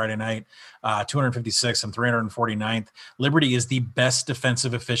playing on Friday night, 256 and 349th. Liberty is the best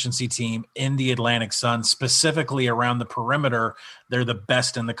defensive efficiency team in the Atlantic Sun, specifically around the perimeter. They're the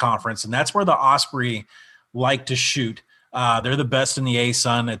best in the conference, and that's where the Osprey like to shoot. They're the best in the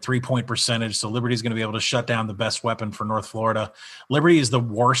A-Sun at 3-point percentage, so Liberty's going to be able to shut down the best weapon for North Florida. Liberty is the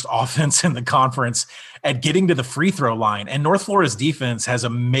worst offense in the conference at getting to the free throw line, and North Florida's defense has a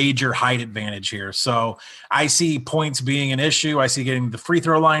major height advantage here. So I see points being an issue. I see getting the free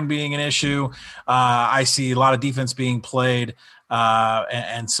throw line being an issue. I see a lot of defense being played.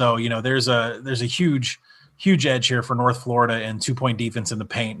 And so, there's a huge edge here for North Florida and 2-point defense in the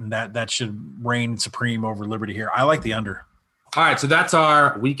paint. And that should reign supreme over Liberty here. I like the under. All right. So that's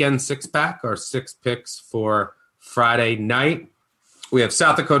our weekend 6-pack, our 6 picks for Friday night. We have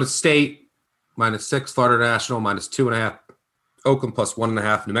South Dakota State -6, Florida International -2.5, Oakland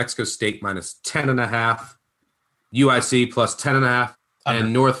 +1.5, New Mexico State -10.5, UIC +10.5,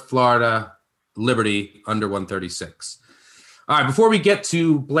 and North Florida Liberty under 136. All right, before we get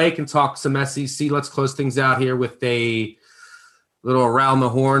to Blake and talk some SEC, let's close things out here with a little around the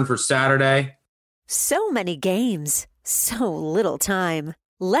horn for Saturday. So many games, so little time.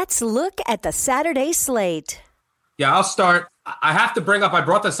 Let's look at the Saturday slate. Yeah, I'll start. I have to bring up, I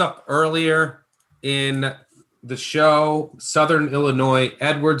brought this up earlier in the show, Southern Illinois,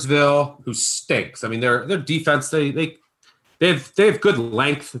 Edwardsville, who stinks. I mean, their defense, they have good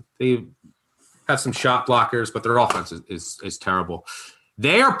length. They have some shot blockers, but their offense is terrible.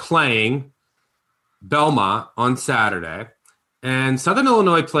 They are playing Belmont on Saturday, and Southern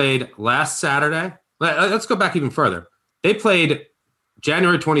Illinois played last Saturday. Let's go back even further. They played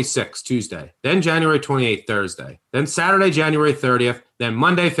January 26th, Tuesday, then January 28th, Thursday, then Saturday, January 30th, then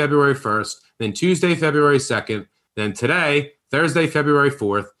Monday, February 1st, then Tuesday, February 2nd, then today, Thursday, February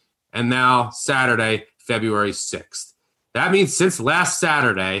 4th, and now Saturday, February 6th. That means since last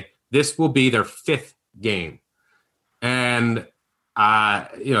Saturday, this will be their 5th game. And,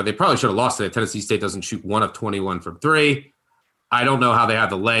 they probably should have lost today. Tennessee State doesn't shoot 1 of 21 from 3. I don't know how they have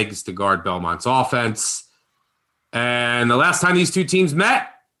the legs to guard Belmont's offense. And the last time these two teams met,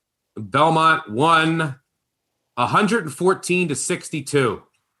 Belmont won 114-62.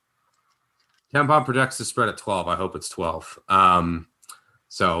 KenPom projects the spread at 12. I hope it's 12.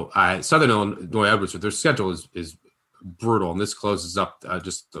 Southern Illinois Edwards, their schedule is brutal, and this closes up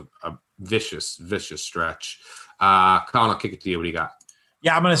just a vicious stretch. Colin, I'll kick it to you. What do you got?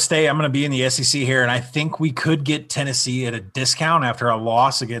 Yeah, I'm going to be in the SEC here, and I think we could get Tennessee at a discount after a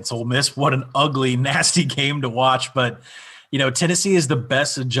loss against Ole Miss. What an ugly, nasty game to watch. But, Tennessee is the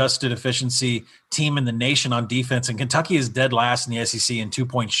best adjusted efficiency team in the nation on defense, and Kentucky is dead last in the SEC in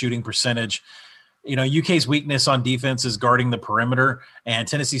 2-point shooting percentage. UK's weakness on defense is guarding the perimeter, and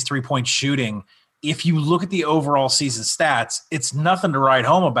Tennessee's 3-point shooting. If you look at the overall season stats, it's nothing to write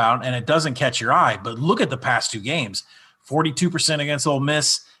home about, and it doesn't catch your eye. But look at the past 2 games. 42% against Ole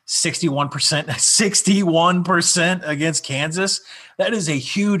Miss, 61% against Kansas. That is a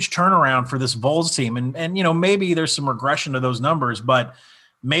huge turnaround for this Vols team. And maybe there's some regression to those numbers, but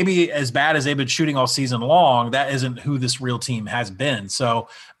maybe as bad as they've been shooting all season long, that isn't who this real team has been. So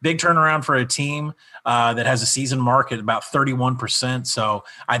big turnaround for a team that has a season mark at about 31%. So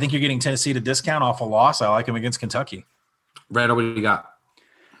I think you're getting Tennessee at a discount off a loss. I like them against Kentucky. Randall, what do you got?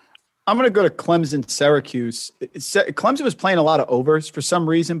 I'm going to go to Clemson, Syracuse. Clemson was playing a lot of overs for some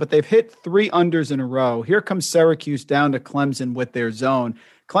reason, but they've hit 3 unders in a row. Here comes Syracuse down to Clemson with their zone.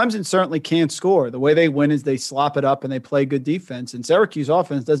 Clemson certainly can't score. The way they win is they slop it up and they play good defense. And Syracuse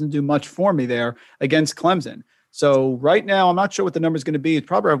offense doesn't do much for me there against Clemson. So right now, I'm not sure what the number is going to be. It's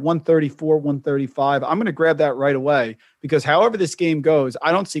probably around 134, 135. I'm going to grab that right away because however this game goes,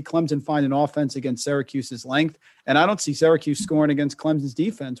 I don't see Clemson finding offense against Syracuse's length, and I don't see Syracuse scoring against Clemson's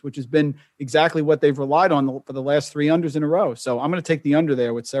defense, which has been exactly what they've relied on for the last 3 unders in a row. So I'm going to take the under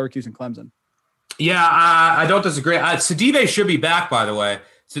there with Syracuse and Clemson. Yeah, I don't disagree. Sidibe should be back, by the way.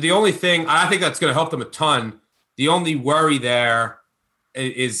 So the only thing, I think that's going to help them a ton. The only worry there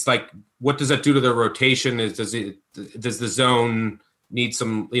is like, what does that do to their rotation? Does the zone need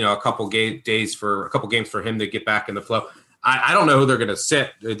some, a couple games for him to get back in the flow? I don't know who they're going to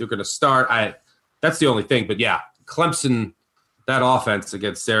sit. They're going to start. That's the only thing. But yeah, Clemson, that offense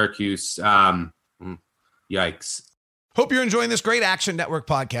against Syracuse, yikes. Hope you're enjoying this great Action Network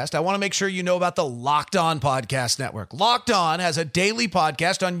podcast. I want to make sure you know about the Locked On Podcast Network. Locked On has a daily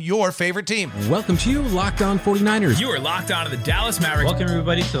podcast on your favorite team. Welcome to Locked On 49ers. You are locked on to the Dallas Mavericks. Welcome,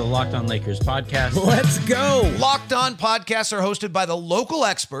 everybody, to the Locked On Lakers podcast. Let's go. Locked On podcasts are hosted by the local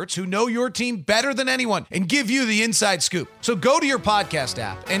experts who know your team better than anyone and give you the inside scoop. So go to your podcast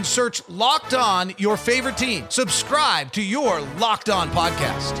app and search Locked On, your favorite team. Subscribe to your Locked On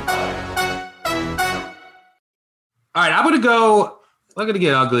podcast. All right, I'm going to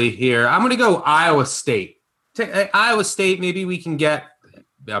get ugly here. I'm going to go Iowa State. Iowa State, maybe we can get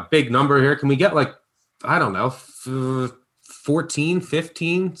a big number here. Can we get 14,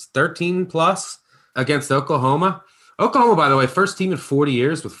 15, 13 plus against Oklahoma? Oklahoma, by the way, first team in 40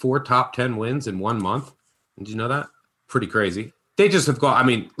 years with 4 top 10 wins in 1 month. Did you know that? Pretty crazy. They just have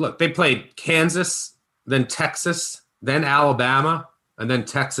look, they played Kansas, then Texas, then Alabama, and then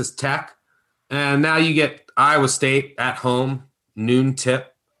Texas Tech. And now you get Iowa State at home. noon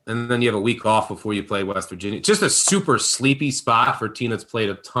tip, and then you have a week off before you play West Virginia. Just a super sleepy spot for a team that's played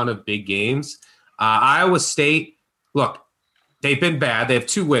a ton of big games. Iowa State, look, they've been bad. They have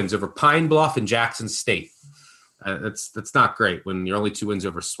 2 wins over Pine Bluff and Jackson State. That's not great when you're only 2 wins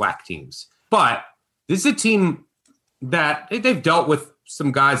over SWAC teams. But this is a team that they've dealt with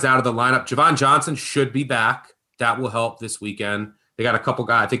some guys out of the lineup. Javon Johnson should be back. That will help this weekend. They got a couple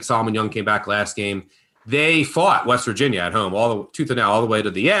guys. I think Solomon Young came back last game. They fought West Virginia at home, all the tooth and nail, all the way to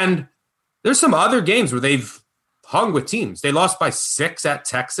the end. There's some other games where they've hung with teams. They lost by 6 at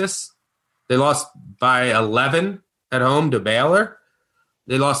Texas. They lost by 11 at home to Baylor.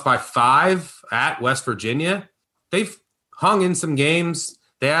 They lost by 5 at West Virginia. They've hung in some games.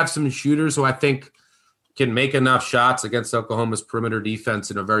 They have some shooters who I think can make enough shots against Oklahoma's perimeter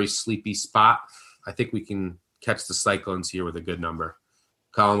defense in a very sleepy spot. I think we can catch the Cyclones here with a good number.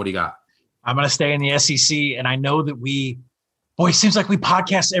 Colin, what do you got? I'm going to stay in the SEC, and I know that it seems like we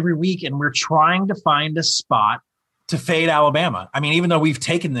podcast every week, and we're trying to find a spot to fade Alabama. I mean, even though we've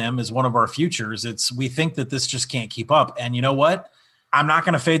taken them as one of our futures, we think that this just can't keep up. And you know what? I'm not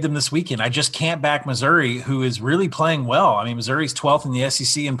going to fade them this weekend. I just can't back Missouri, who is really playing well. I mean, Missouri's 12th in the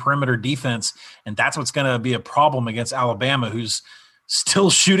SEC in perimeter defense, and that's what's going to be a problem against Alabama, who's still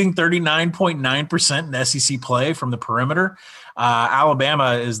shooting 39.9% in SEC play from the perimeter.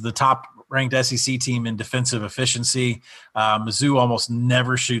 Alabama is the top-ranked SEC team in defensive efficiency. Mizzou almost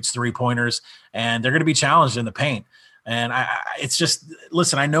never shoots three-pointers, and they're going to be challenged in the paint. And it's just,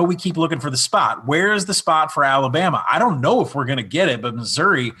 listen, I know we keep looking for the spot. Where is the spot for Alabama? I don't know if we're going to get it, but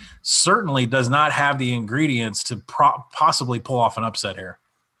Missouri certainly does not have the ingredients to possibly pull off an upset here.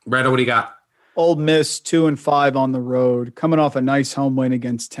 Brandon, what do you got? Ole Miss 2-5 on the road, coming off a nice home win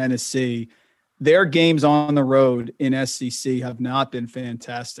against Tennessee. Their games on the road in SEC have not been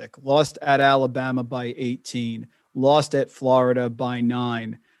fantastic. Lost at Alabama by 18, lost at Florida by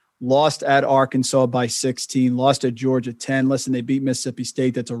 9, lost at Arkansas by 16, lost at Georgia 10. Listen, they beat Mississippi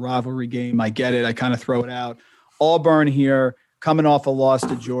State. That's a rivalry game. I get it. I kind of throw it out. Auburn here, coming off a loss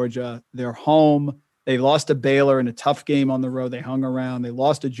to Georgia. They're home. They lost to Baylor in a tough game on the road. They hung around. They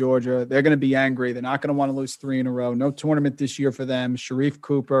lost to Georgia. They're going to be angry. They're not going to want to lose 3 in a row. No tournament this year for them. Sharif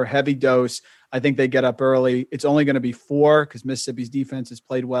Cooper, heavy dose. I think they get up early. It's only going to be 4 because Mississippi's defense has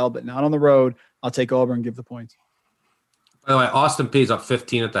played well, but not on the road. I'll take Auburn and give the points. By the way, Austin Peay's up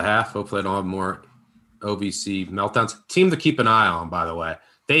 15 at the half. Hopefully I don't have more OVC meltdowns. Team to keep an eye on, by the way.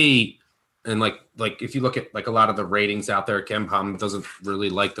 And like if you look at like a lot of the ratings out there, Ken Palm doesn't really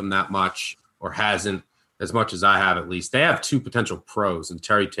like them that much, or hasn't as much as I have, at least. They have 2 potential pros, and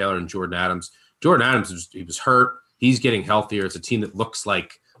Terry Taylor and Jordan Adams. Jordan Adams, he was hurt. He's getting healthier. It's a team that looks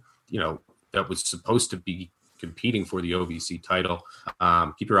like, that was supposed to be competing for the OVC title.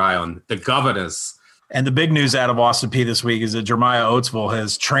 Keep your eye on the governors. And the big news out of Austin Peay this week is that Jeremiah Oatsville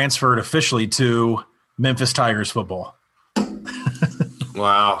has transferred officially to Memphis Tigers football.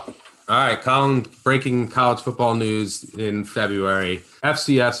 Wow. All right, Colin, breaking college football news in February.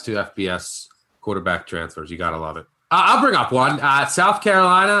 FCS to FBS quarterback transfers. You got to love it. I'll bring up one. South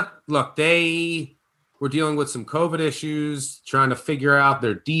Carolina, look, they were dealing with some COVID issues, trying to figure out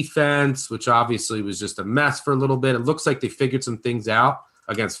their defense, which obviously was just a mess for a little bit. It looks like they figured some things out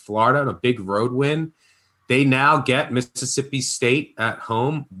against Florida in a big road win. They now get Mississippi State at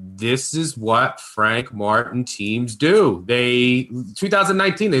home. This is what Frank Martin teams do.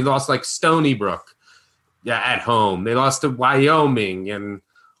 2019, they lost like Stony Brook at home. They lost to Wyoming and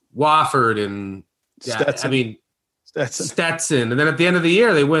Wofford and Stetson. And then at the end of the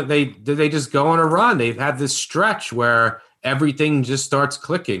year, they just go on a run. They've had this stretch where everything just starts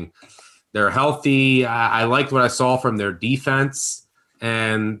clicking. They're healthy. I liked what I saw from their defense,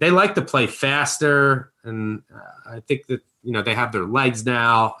 and they like to play faster. And I think that, they have their legs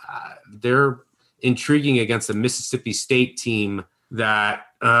now. They're intriguing against a Mississippi State team that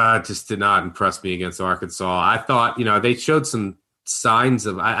just did not impress me against Arkansas. I thought, they showed some signs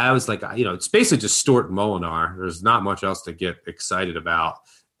of, I was like, it's basically just Stuart Molinar. There's not much else to get excited about.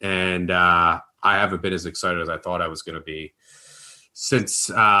 And I haven't been as excited as I thought I was going to be since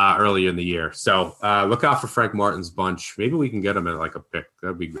earlier in the year. So look out for Frank Martin's bunch. Maybe we can get him at like a pick.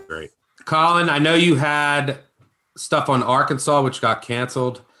 That'd be great. Colin, I know you had stuff on Arkansas, which got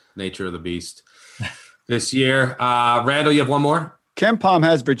canceled. Nature of the beast this year. Randall, you have one more? Ken Palm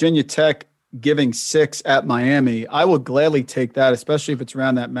has Virginia Tech giving 6 at Miami. I will gladly take that, especially if it's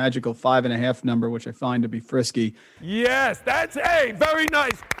around that magical 5.5 number, which I find to be frisky. Yes, that's very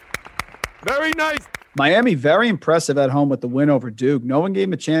nice. Very nice. Miami, very impressive at home with the win over Duke. No one gave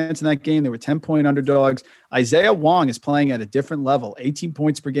him a chance in that game. They were 10-point underdogs. Isaiah Wong is playing at a different level, 18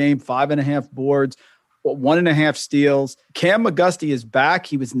 points per game, 5.5 boards. 1.5 steals. Cam McGusty is back.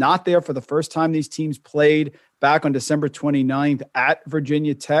 He was not there for the first time these teams played back on December 29th at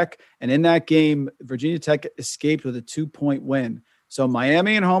Virginia Tech. And in that game, Virginia Tech escaped with a 2-point win. So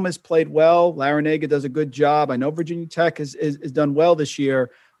Miami at home has played well. Larinaga does a good job. I know Virginia Tech has done well this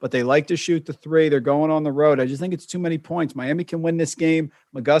year, but they like to shoot the three. They're going on the road. I just think it's too many points. Miami can win this game.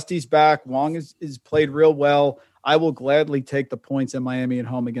 McGusty's back. Wong is played real well. I will gladly take the points in Miami at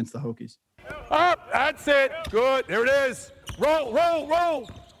home against the Hokies. Up, that's it. Good. There it is. Roll.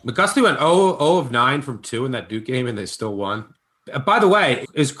 McGusty went 0 of 9 from 2 in that Duke game, and they still won. By the way,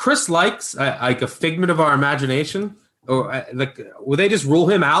 is Chris Likes like a figment of our imagination? Or will they just rule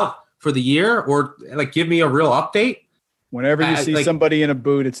him out for the year, or give me a real update? Whenever you see somebody in a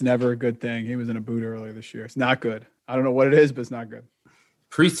boot, it's never a good thing. He was in a boot earlier this year. It's not good. I don't know what it is, but it's not good.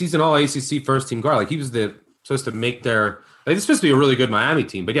 Preseason All-ACC first-team guard. He was supposed to make their – this is supposed to be a really good Miami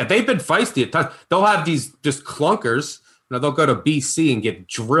team. But, yeah, they've been feisty at times. They'll have these just clunkers. They'll go to BC and get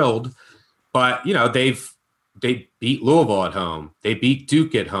drilled. But, they beat Louisville at home. They beat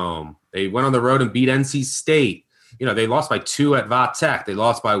Duke at home. They went on the road and beat NC State. They lost by 2 at Va Tech. They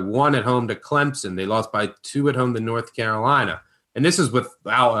lost by 1 at home to Clemson. They lost by 2 at home to North Carolina. And this is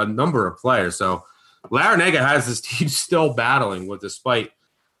without a number of players. So Larinaga has this team still battling despite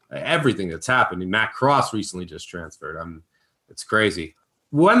everything that's happened. Matt Cross recently just transferred. It's crazy.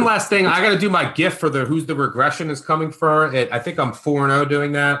 One last thing. I got to do my gift for who's the regression is coming for it. I think I'm 4-0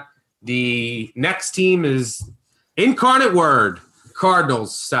 doing that. The next team is Incarnate Word.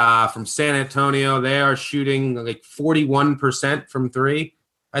 Cardinals from San Antonio. They are shooting 41% from 3,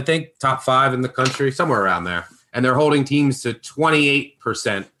 I think, top 5 in the country, somewhere around there. And they're holding teams to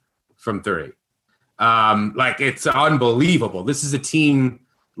 28% from 3. It's unbelievable. This is a team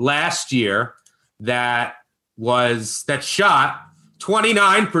last year that shot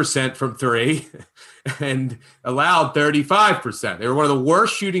 29% from 3 and allowed 35%. They were one of the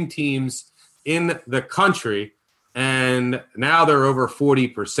worst shooting teams in the country. And now they're over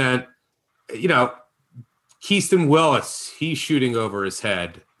 40%. Keaston Willis, he's shooting over his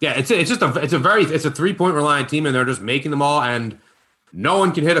head. Yeah, it's a 3-point reliant team, and they're just making them all, and no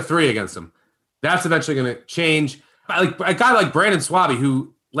one can hit a 3 against them. That's eventually going to change. A guy like Brandon Swaby,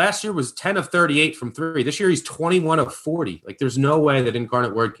 who last year was 10 of 38 from 3. This year he's 21 of 40. There's no way that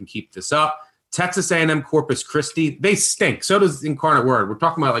Incarnate Word can keep this up. Texas A&M Corpus Christi, they stink. So does Incarnate Word. We're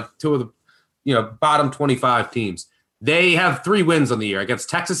talking about 2 of the bottom 25 teams. They have 3 wins on the year against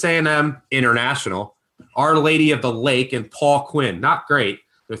Texas A&M International, Our Lady of the Lake, and Paul Quinn. Not great.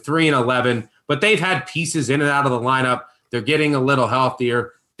 They're 3-11, but they've had pieces in and out of the lineup. They're getting a little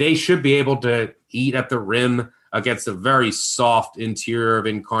healthier. They should be able to eat at the rim against a very soft interior of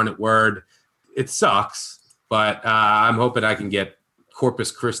Incarnate Word. It sucks, but I'm hoping I can get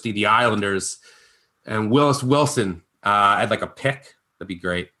Corpus Christi, the Islanders, and Willis Wilson at a pick. That'd be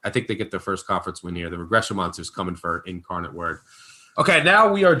great. I think they get their first conference win here. The Regression Monsters coming for Incarnate Word. Okay,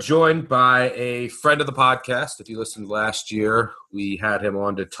 now we are joined by a friend of the podcast. If you listened last year, we had him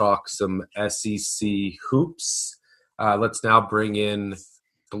on to talk some SEC hoops. Let's now bring in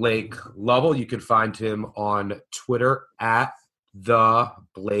Blake Lovell. You can find him on Twitter at the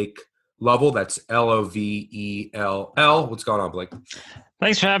Blake Lovell. That's Lovell. What's going on, Blake?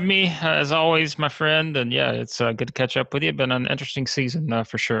 Thanks for having me, as always, my friend. And yeah, it's good to catch up with you. Been an interesting season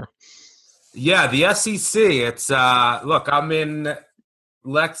for sure. Yeah, the SEC. It's look, I'm in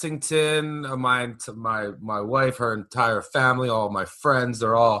Lexington. My wife, her entire family, all my friends,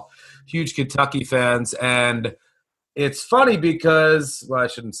 they're all huge Kentucky fans, and it's funny because, well, I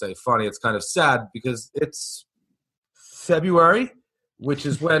shouldn't say funny. It's kind of sad because it's February, which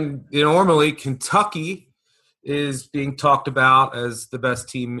is when normally Kentucky is being talked about as the best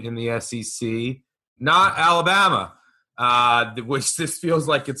team in the SEC, not Alabama, which this feels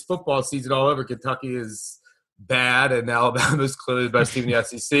like it's football season all over. Kentucky is bad, and Alabama is clearly the best team in the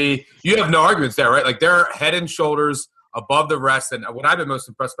SEC. You have no arguments there, right? They're head and shoulders above the rest, and what I've been most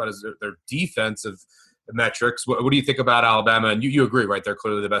impressed about is their defensive metrics. What do you think about Alabama? And you agree, right? They're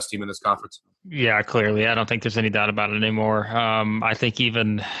clearly the best team in this conference. Yeah, clearly. I don't think there's any doubt about it anymore. I think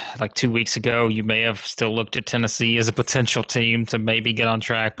even 2 weeks ago, you may have still looked at Tennessee as a potential team to maybe get on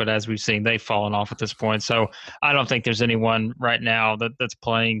track, but as we've seen, they've fallen off at this point. So I don't think there's anyone right now that's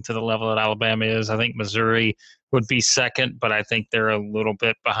playing to the level that Alabama is. I think Missouri would be second, but I think they're a little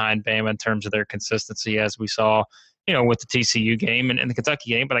bit behind Bama in terms of their consistency, as we saw with the TCU game and the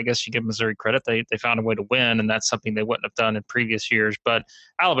Kentucky game. But I guess you give Missouri credit. They found a way to win, and that's something they wouldn't have done in previous years. But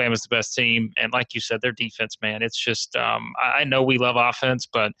Alabama's the best team. And like you said, their defense, man, it's just I know we love offense,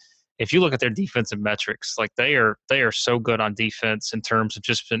 but if you look at their defensive metrics, like they are so good on defense in terms of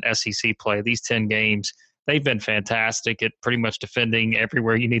just an SEC play. These 10 games, they've been fantastic at pretty much defending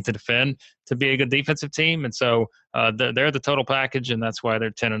everywhere you need to defend to be a good defensive team. And so they're the total package, and that's why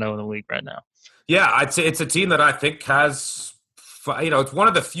they're 10-0 in the league right now. Yeah, I'd say it's a team that I think has, it's one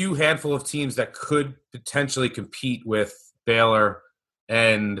of the few handful of teams that could potentially compete with Baylor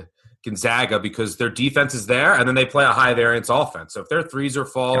and Gonzaga because their defense is there, and then they play a high variance offense. So if their threes are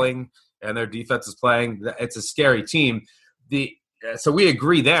falling and their defense is playing, it's a scary team. So we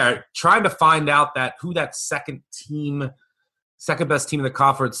agree there. Trying to find out who that second best team in the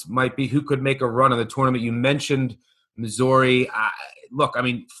conference might be, who could make a run in the tournament. You mentioned Missouri. Look, I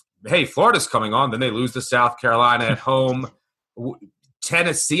mean, hey, Florida's coming on, then they lose to South Carolina at home.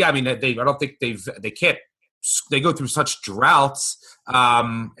 Tennessee, I mean, I don't think they go through such droughts.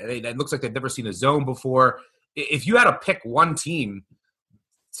 It looks like they've never seen a zone before. If you had to pick one team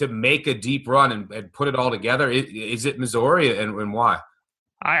to make a deep run and put it all together, is it Missouri, and why?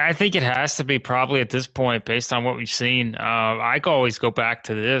 I think it has to be probably at this point based on what we've seen. I always go back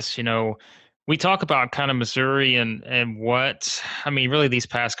to this, we talk about kind of Missouri and really these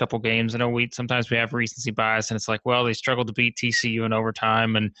past couple games. I know sometimes we have recency bias, and it's like, well, they struggled to beat TCU in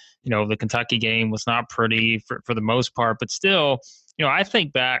overtime, and the Kentucky game was not pretty for the most part. But still, I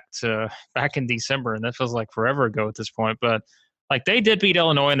think back in December, and that feels like forever ago at this point. But like they did beat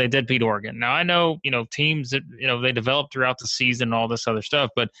Illinois and they did beat Oregon. Now I know teams that they developed throughout the season and all this other stuff,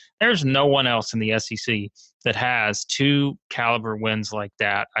 but there's no one else in the SEC that has two caliber wins like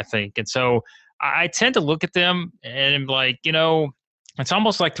that, I think. And so I tend to look at them and like, it's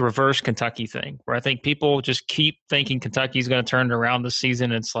almost like the reverse Kentucky thing where I think people just keep thinking Kentucky's going to turn it around this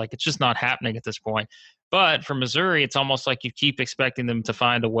season. It's like, it's just not happening at this point. But for Missouri, it's almost like you keep expecting them to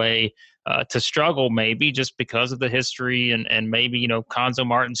find a way to struggle, maybe just because of the history and maybe, Konzo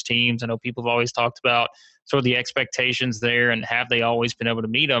Martin's teams. I know people have always talked about sort of the expectations there and have they always been able to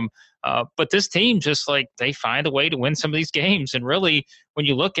meet them. But this team just like they find a way to win some of these games. And really, when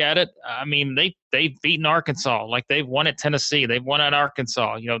you look at it, I mean, they've beaten Arkansas. Like they've won at Tennessee. They've won at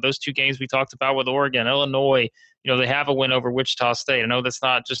Arkansas. Those two games we talked about with Oregon, Illinois, they have a win over Wichita State. I know that's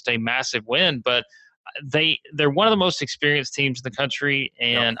not just a massive win, but they're one of the most experienced teams in the country,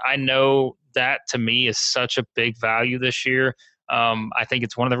 and I know that to me is such a big value this year. I think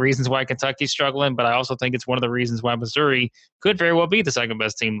it's one of the reasons why Kentucky's struggling, but I also think it's one of the reasons why Missouri could very well be the second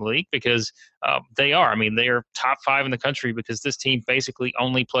best team in the league because they are. I mean, they are top 5 in the country because this team basically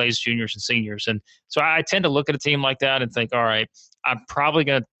only plays juniors and seniors. And so I tend to look at a team like that and think, all right, I'm probably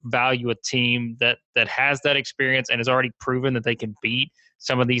going to value a team that has that experience and has already proven that they can beat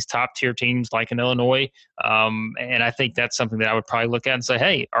some of these top-tier teams like in Illinois. And I think that's something that I would probably look at and say,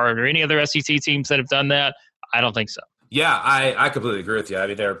 hey, are there any other SEC teams that have done that? I don't think so. Yeah, I completely agree with you. I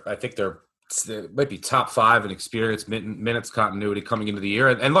mean, they might be top 5 in experience, minutes continuity coming into the year.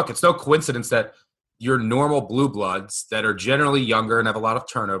 And look, it's no coincidence that your normal blue bloods that are generally younger and have a lot of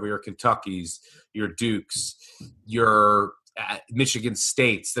turnover, your Kentuckys, your Dukes, your Michigan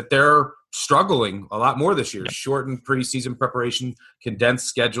States, that they're struggling a lot more this year. Shortened preseason preparation, condensed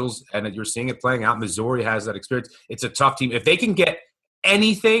schedules, and you're seeing it playing out. Missouri has that experience. It's a tough team. If they can get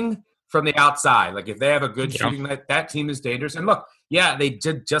anything from the outside, like if they have a good shooting night, that team is dangerous. And look, they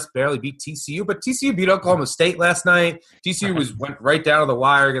did just barely beat TCU, but TCU beat Oklahoma State last night. TCU went right down to the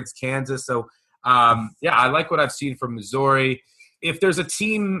wire against Kansas. So, I like what I've seen from Missouri. If there's a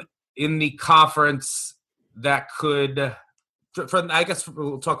team in the conference that could – I guess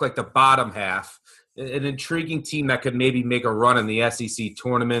we'll talk like the bottom half, an intriguing team that could maybe make a run in the SEC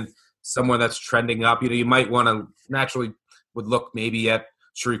tournament, someone that's trending up. You might want to naturally would look maybe at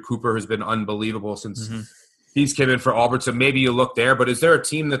Sheree Cooper, who's been unbelievable since he's came in for Auburn. So maybe you look there. But is there a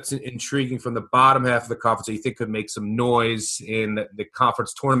team that's intriguing from the bottom half of the conference that you think could make some noise in the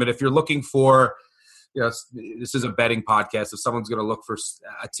conference tournament? If you're looking for, this is a betting podcast. If someone's going to look for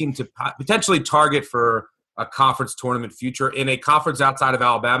a team to potentially target for a conference tournament future in a conference outside of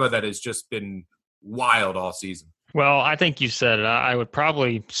Alabama that has just been wild all season. Well, I think you said it. I would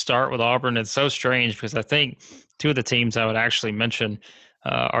probably start with Auburn. It's so strange because I think two of the teams I would actually mention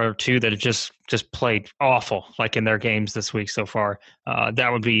are two that have just played awful, like in their games this week so far.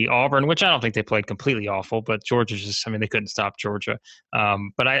 That would be Auburn, which I don't think they played completely awful, but Georgia's they couldn't stop Georgia.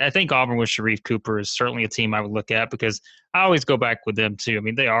 But I think Auburn with Sharif Cooper is certainly a team I would look at because I always go back with them too. I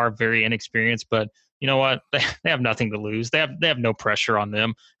mean, they are very inexperienced, but you know what? They have nothing to lose. They have no pressure on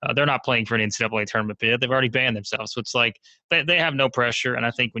them. They're not playing for an NCAA tournament bid. They've already banned themselves. So it's like they have no pressure. And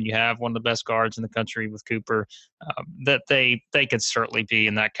I think when you have one of the best guards in the country with Cooper, that they could certainly be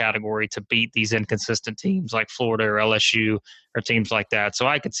in that category to beat these inconsistent teams like Florida or LSU or teams like that. So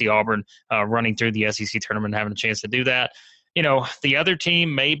I could see Auburn running through the SEC tournament and having a chance to do that. The other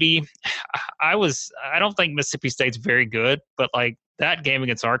team, maybe I don't think Mississippi State's very good, but like that game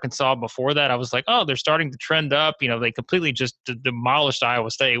against Arkansas before that, I was like, oh, they're starting to trend up. They completely just demolished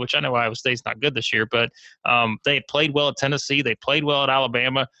Iowa State, which I know Iowa State's not good this year, but they played well at Tennessee. They played well at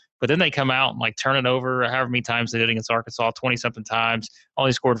Alabama, but then they come out and like turn it over however many times they did against Arkansas, 20-something times,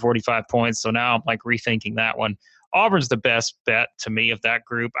 only scored 45 points. So now I'm like rethinking that one. Auburn's the best bet to me of that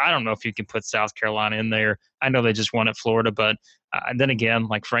group. I don't know if you can put South Carolina in there. I know they just won at Florida, but and then again,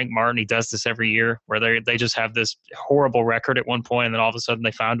 like Frank Martin, he does this every year where they just have this horrible record at one point, and then all of a sudden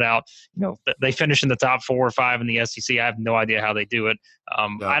they found out, that they finish in the top 4 or 5 in the SEC. I have no idea how they do it.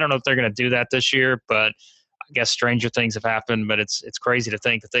 I don't know if they're going to do that this year, but I guess stranger things have happened, but it's crazy to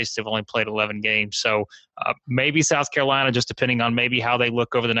think that they still only played 11 games. So maybe South Carolina, just depending on maybe how they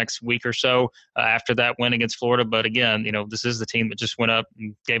look over the next week or so after that win against Florida. But again, this is the team that just went up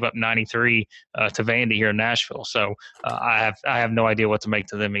and gave up 93 to Vandy here in Nashville. So I have no idea what to make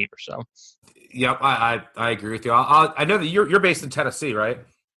to them either. So. Yep, I agree with you. I know that you're based in Tennessee, right?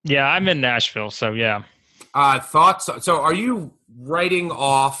 Yeah, I'm in Nashville. So yeah. Thoughts? So are you writing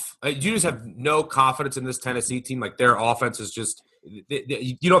off – you just have no confidence in this Tennessee team? Like their offense is just –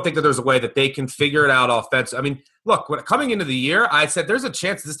 you don't think that there's a way that they can figure it out offense? I mean, look, coming into the year, I said there's a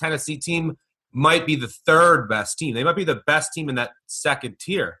chance this Tennessee team might be the third best team. They might be the best team in that second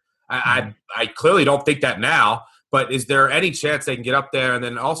tier. I clearly don't think that now, but is there any chance they can get up there? And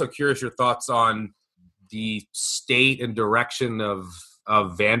then also curious your thoughts on the state and direction of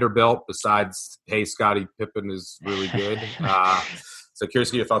Vanderbilt, besides, hey, Scottie Pippen is really good. So curious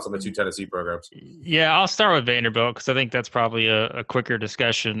to get your thoughts on the 2 Tennessee programs. Yeah, I'll start with Vanderbilt because I think that's probably a quicker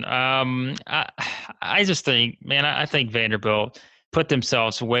discussion. I just think, man, I think Vanderbilt put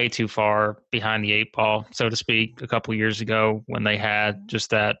themselves way too far behind the 8 ball, so to speak, a couple years ago when they had just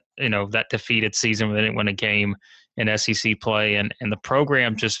that, that defeated season when they didn't win a game in SEC play, and the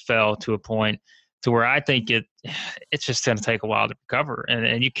program just fell to a point to where I think it's just going to take a while to recover.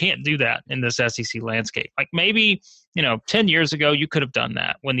 And you can't do that in this SEC landscape. Like maybe, 10 years ago, you could have done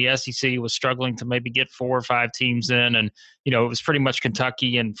that when the SEC was struggling to maybe get 4 or 5 teams in. And, it was pretty much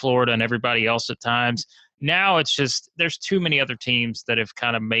Kentucky and Florida and everybody else at times. Now it's just there's too many other teams that have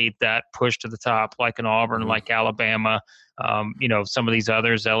kind of made that push to the top, like an Auburn, like Alabama, some of these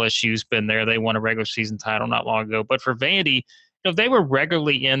others. LSU's been there. They won a regular season title not long ago. But for Vandy, they were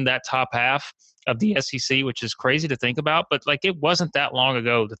regularly in that top half of the SEC, which is crazy to think about, but like it wasn't that long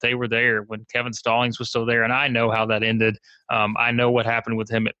ago that they were there when Kevin Stallings was still there, and I know how that ended. I know what happened with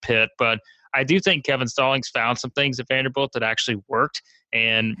him at Pitt, but I do think Kevin Stallings found some things at Vanderbilt that actually worked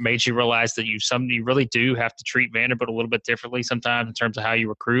and made you realize that you really do have to treat Vanderbilt a little bit differently sometimes in terms of how you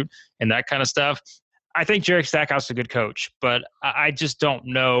recruit and that kind of stuff. I think Jerry Stackhouse is a good coach, but I just don't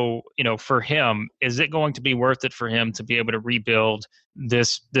know, for him, is it going to be worth it for him to be able to rebuild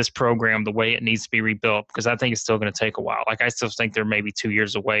this program the way it needs to be rebuilt? Because I think it's still going to take a while. Like I still think they're maybe 2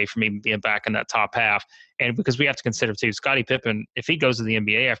 years away from even being back in that top half. And because we have to consider too, Scottie Pippen, if he goes to the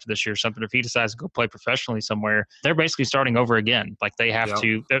NBA after this year or something, if he decides to go play professionally somewhere, they're basically starting over again. Like they have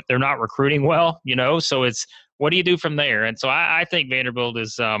to, they're not recruiting well, so it's, what do you do from there? And so I think Vanderbilt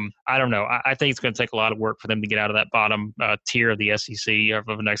is, I don't know. I think it's going to take a lot of work for them to get out of that bottom tier of the SEC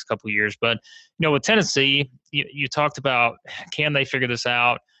over the next couple of years. But, with Tennessee, you talked about, can they figure this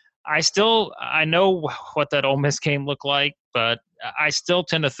out? I know what that Ole Miss game looked like, but I still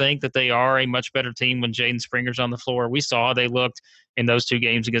tend to think that they are a much better team when Jaden Springer's on the floor. We saw how they looked in those 2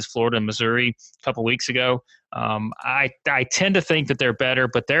 games against Florida and Missouri a couple weeks ago. I tend to think that they're better,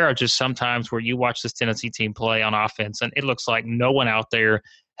 but there are just some times where you watch this Tennessee team play on offense, and it looks like no one out there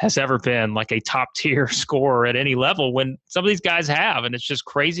has ever been like a top-tier scorer at any level when some of these guys have, and it's just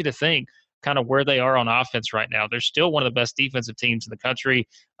crazy to think kind of where they are on offense right now. They're still one of the best defensive teams in the country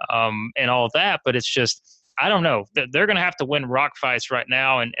and all of that, but it's just I don't know. They're going to have to win rock fights right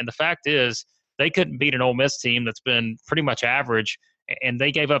now, and the fact is they couldn't beat an Ole Miss team that's been pretty much average, and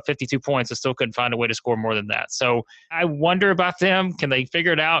they gave up 52 points and still couldn't find a way to score more than that. So I wonder about them. Can they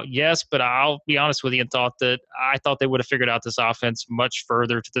figure it out? Yes, but I'll be honest with you and I thought they would have figured out this offense much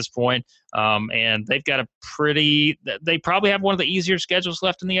further to this point. And they've got they probably have one of the easier schedules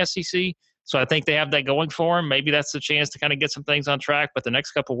left in the SEC. So I think they have that going for them. Maybe that's the chance to kind of get some things on track. But the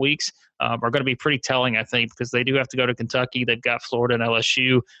next couple of weeks are going to be pretty telling, I think, because they do have to go to Kentucky. They've got Florida and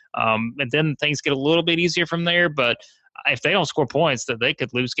LSU. And then things get a little bit easier from there. But if they don't score points, that they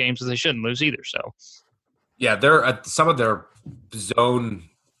could lose games that they shouldn't lose either. So, yeah, they're some of their zone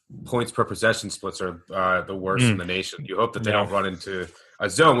points per possession splits are the worst in the nation. You hope that they don't run into a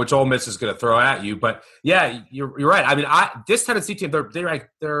zone, which Ole Miss is going to throw at you. But yeah, you're right. I mean, this Tennessee team,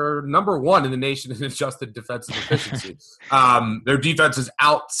 they're number one in the nation in adjusted defensive efficiency. Their defense is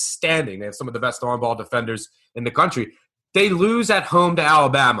outstanding. They have some of the best on-ball defenders in the country. They lose at home to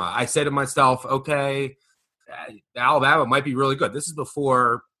Alabama. I say to myself, okay, Alabama might be really good. This is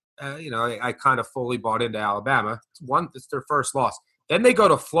before, I kind of fully bought into Alabama. It's their first loss. Then they go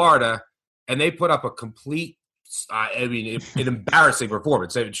to Florida, and they put up a complete, an embarrassing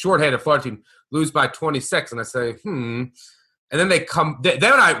performance. A shorthanded Florida team lose by 26, and I say, And then they come. Then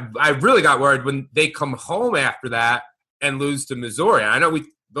I really got worried when they come home after that and lose to Missouri. I know we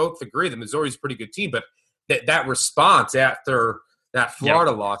both agree that Missouri's a pretty good team, but that response after that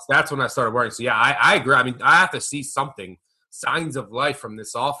Florida loss, that's when I started worrying. So, yeah, I agree. I mean, I have to see something, signs of life from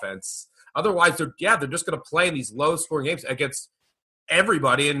this offense. Otherwise, they're just going to play in these low-scoring games against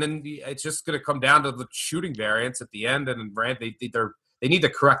everybody, and then it's just going to come down to the shooting variance at the end. And they need to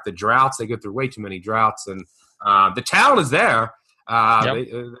correct the droughts. They go through way too many droughts, and the talent is there.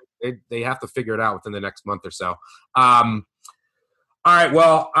 They have to figure it out within the next month or so. All right.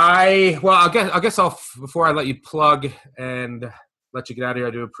 Well, I guess I'll before I let you plug and let you get out of here,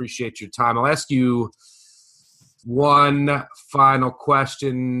 I do appreciate your time. I'll ask you one final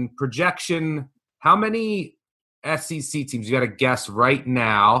question. Projection: how many SEC teams, you got to guess right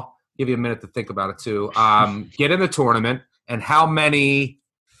now, I'll give you a minute to think about it too, get in the tournament, and how many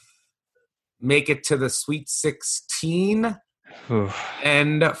make it to the Sweet 16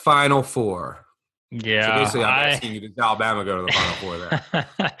 and Final Four? Yeah. So basically, I'm asking you, does Alabama go to the Final Four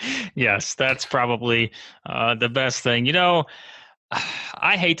there? Yes, that's probably the best thing.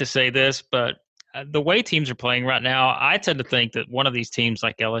 I hate to say this, but the way teams are playing right now, I tend to think that one of these teams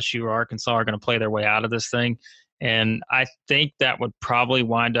like LSU or Arkansas are going to play their way out of this thing. And I think that would probably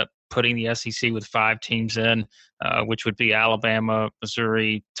wind up putting the SEC with 5 teams in, which would be Alabama,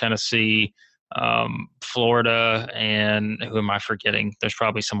 Missouri, Tennessee, Florida, and who am I forgetting? There's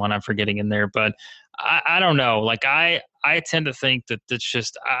probably someone I'm forgetting in there, but I don't know. Like I tend to think that it's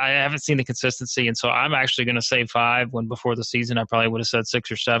just, I haven't seen the consistency. And so I'm actually going to say 5 when before the season, I probably would have said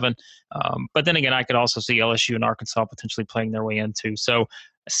 6 or 7. But then again, I could also see LSU and Arkansas potentially playing their way into. So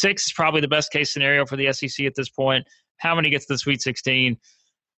 6 is probably the best case scenario for the SEC at this point. How many gets to the Sweet 16?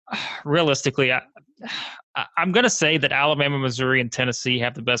 Realistically, I'm going to say that Alabama, Missouri, and Tennessee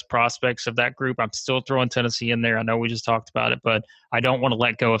have the best prospects of that group. I'm still throwing Tennessee in there. I know we just talked about it, but I don't want to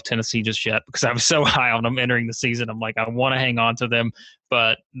let go of Tennessee just yet because I was so high on them entering the season. I'm like, I want to hang on to them,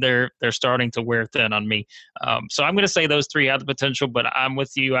 but they're starting to wear thin on me. So I'm going to say those 3 have the potential, but I'm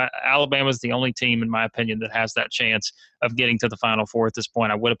with you. Alabama's the only team, in my opinion, that has that chance of getting to the Final Four at this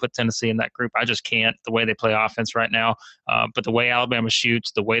point. I would have put Tennessee in that group. I just can't, the way they play offense right now. But the way Alabama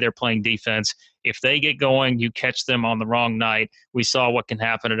shoots, the way they're playing defense, if they get going, you catch them on the wrong night. We saw what can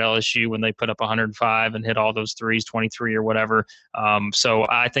happen at LSU when they put up 105 and hit all those threes, 23 or whatever. So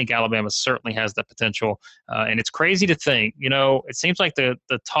I think Alabama certainly has the potential. And it's crazy to think, it seems like the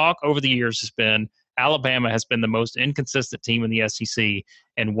talk over the years has been Alabama has been the most inconsistent team in the SEC.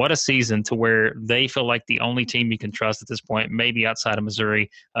 And what a season to where they feel like the only team you can trust at this point, maybe outside of Missouri.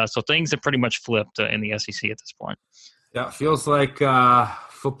 So things have pretty much flipped in the SEC at this point. Yeah, it feels like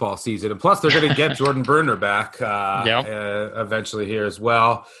football season. And plus, they're going to get Jordan Bruner back eventually here as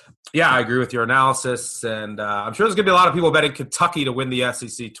well. Yeah, I agree with your analysis. And I'm sure there's going to be a lot of people betting Kentucky to win the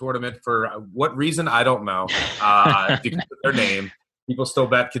SEC tournament. For what reason, I don't know. Because of their name. People still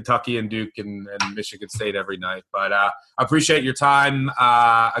bet Kentucky and Duke and Michigan State every night. But I appreciate your time.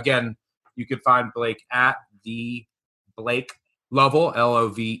 Again, you can find Blake at the Blake Lovell, Lovell.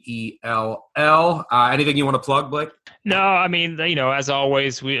 Anything you want to plug, Blake? No, I mean, as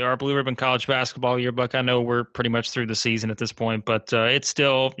always, our Blue Ribbon College Basketball Yearbook, I know we're pretty much through the season at this point, but it's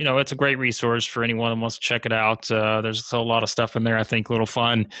still, it's a great resource for anyone who wants to check it out. There's a lot of stuff in there, I think, little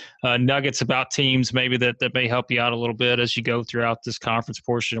fun nuggets about teams maybe that may help you out a little bit as you go throughout this conference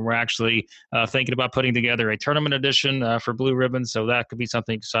portion. And we're actually thinking about putting together a tournament edition for Blue Ribbon, so that could be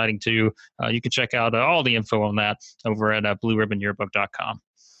something exciting too. You can check out all the info on that over at blueribbonyearbook.com.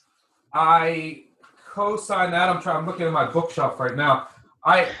 I co-sign that. I'm looking at my bookshelf right now.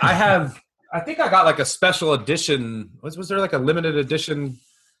 I think I got like a special edition. Was there like a limited edition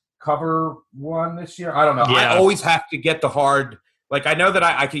cover one this year? I don't know. Yeah. I always have to get the hard. Like I know that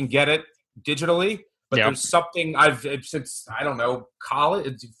I can get it digitally. But Yep. there's something since, I don't know,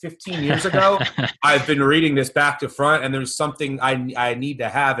 college, 15 years ago, I've been reading this back to front, and there's something I need to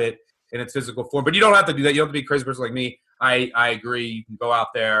have it in its physical form. But you don't have to do that. You don't have to be a crazy person like me. I agree. You can go out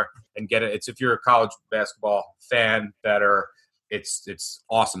there and get it. It's if you're a college basketball fan, it's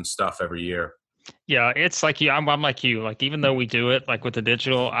awesome stuff every year. Yeah, it's like I'm like you. Like, even though we do it like with the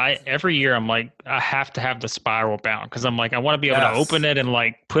digital, every year I'm like, I have to have the spiral bound, because I'm like, I want to be able to open it and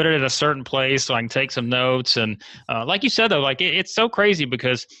like put it at a certain place so I can take some notes. And like you said though, like it's so crazy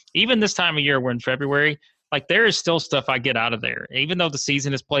because even this time of year, we're in February, like there is still stuff I get out of there, even though the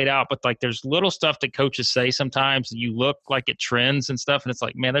season is played out. But like there's little stuff that coaches say sometimes, and you look like it trends and stuff, and it's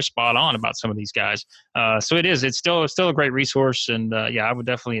like, man, they're spot on about some of these guys. So it's still a great resource, and yeah, I would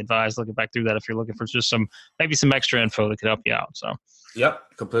definitely advise looking back through that if you're looking for just maybe some extra info that could help you out. So yep,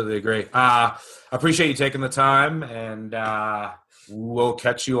 completely agree. I appreciate you taking the time, and we'll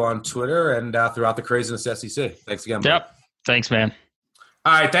catch you on Twitter and throughout the craziness SEC. Thanks again, Blake. Yep, thanks, man.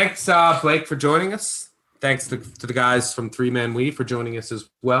 All right, thanks, Blake, for joining us. Thanks to the guys from Three Man Weave for joining us as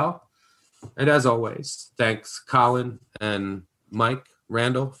well. And as always, thanks, Colin and Mike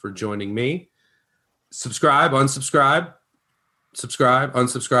Randall, for joining me. Subscribe, unsubscribe,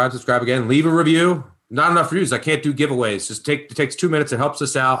 subscribe again. Leave a review. Not enough reviews. I can't do giveaways. It takes 2 minutes. It helps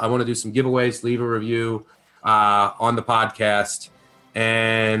us out. I want to do some giveaways. Leave a review on the podcast.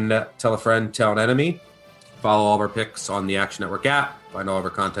 And tell a friend, tell an enemy. Follow all of our picks on the Action Network app. Find all of our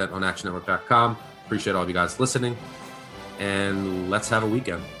content on actionnetwork.com. Appreciate all of you guys listening, and let's have a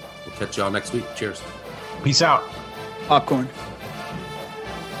weekend. We'll catch y'all next week. Cheers. Peace out. Popcorn.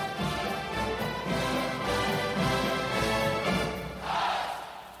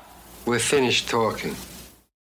 We're finished talking.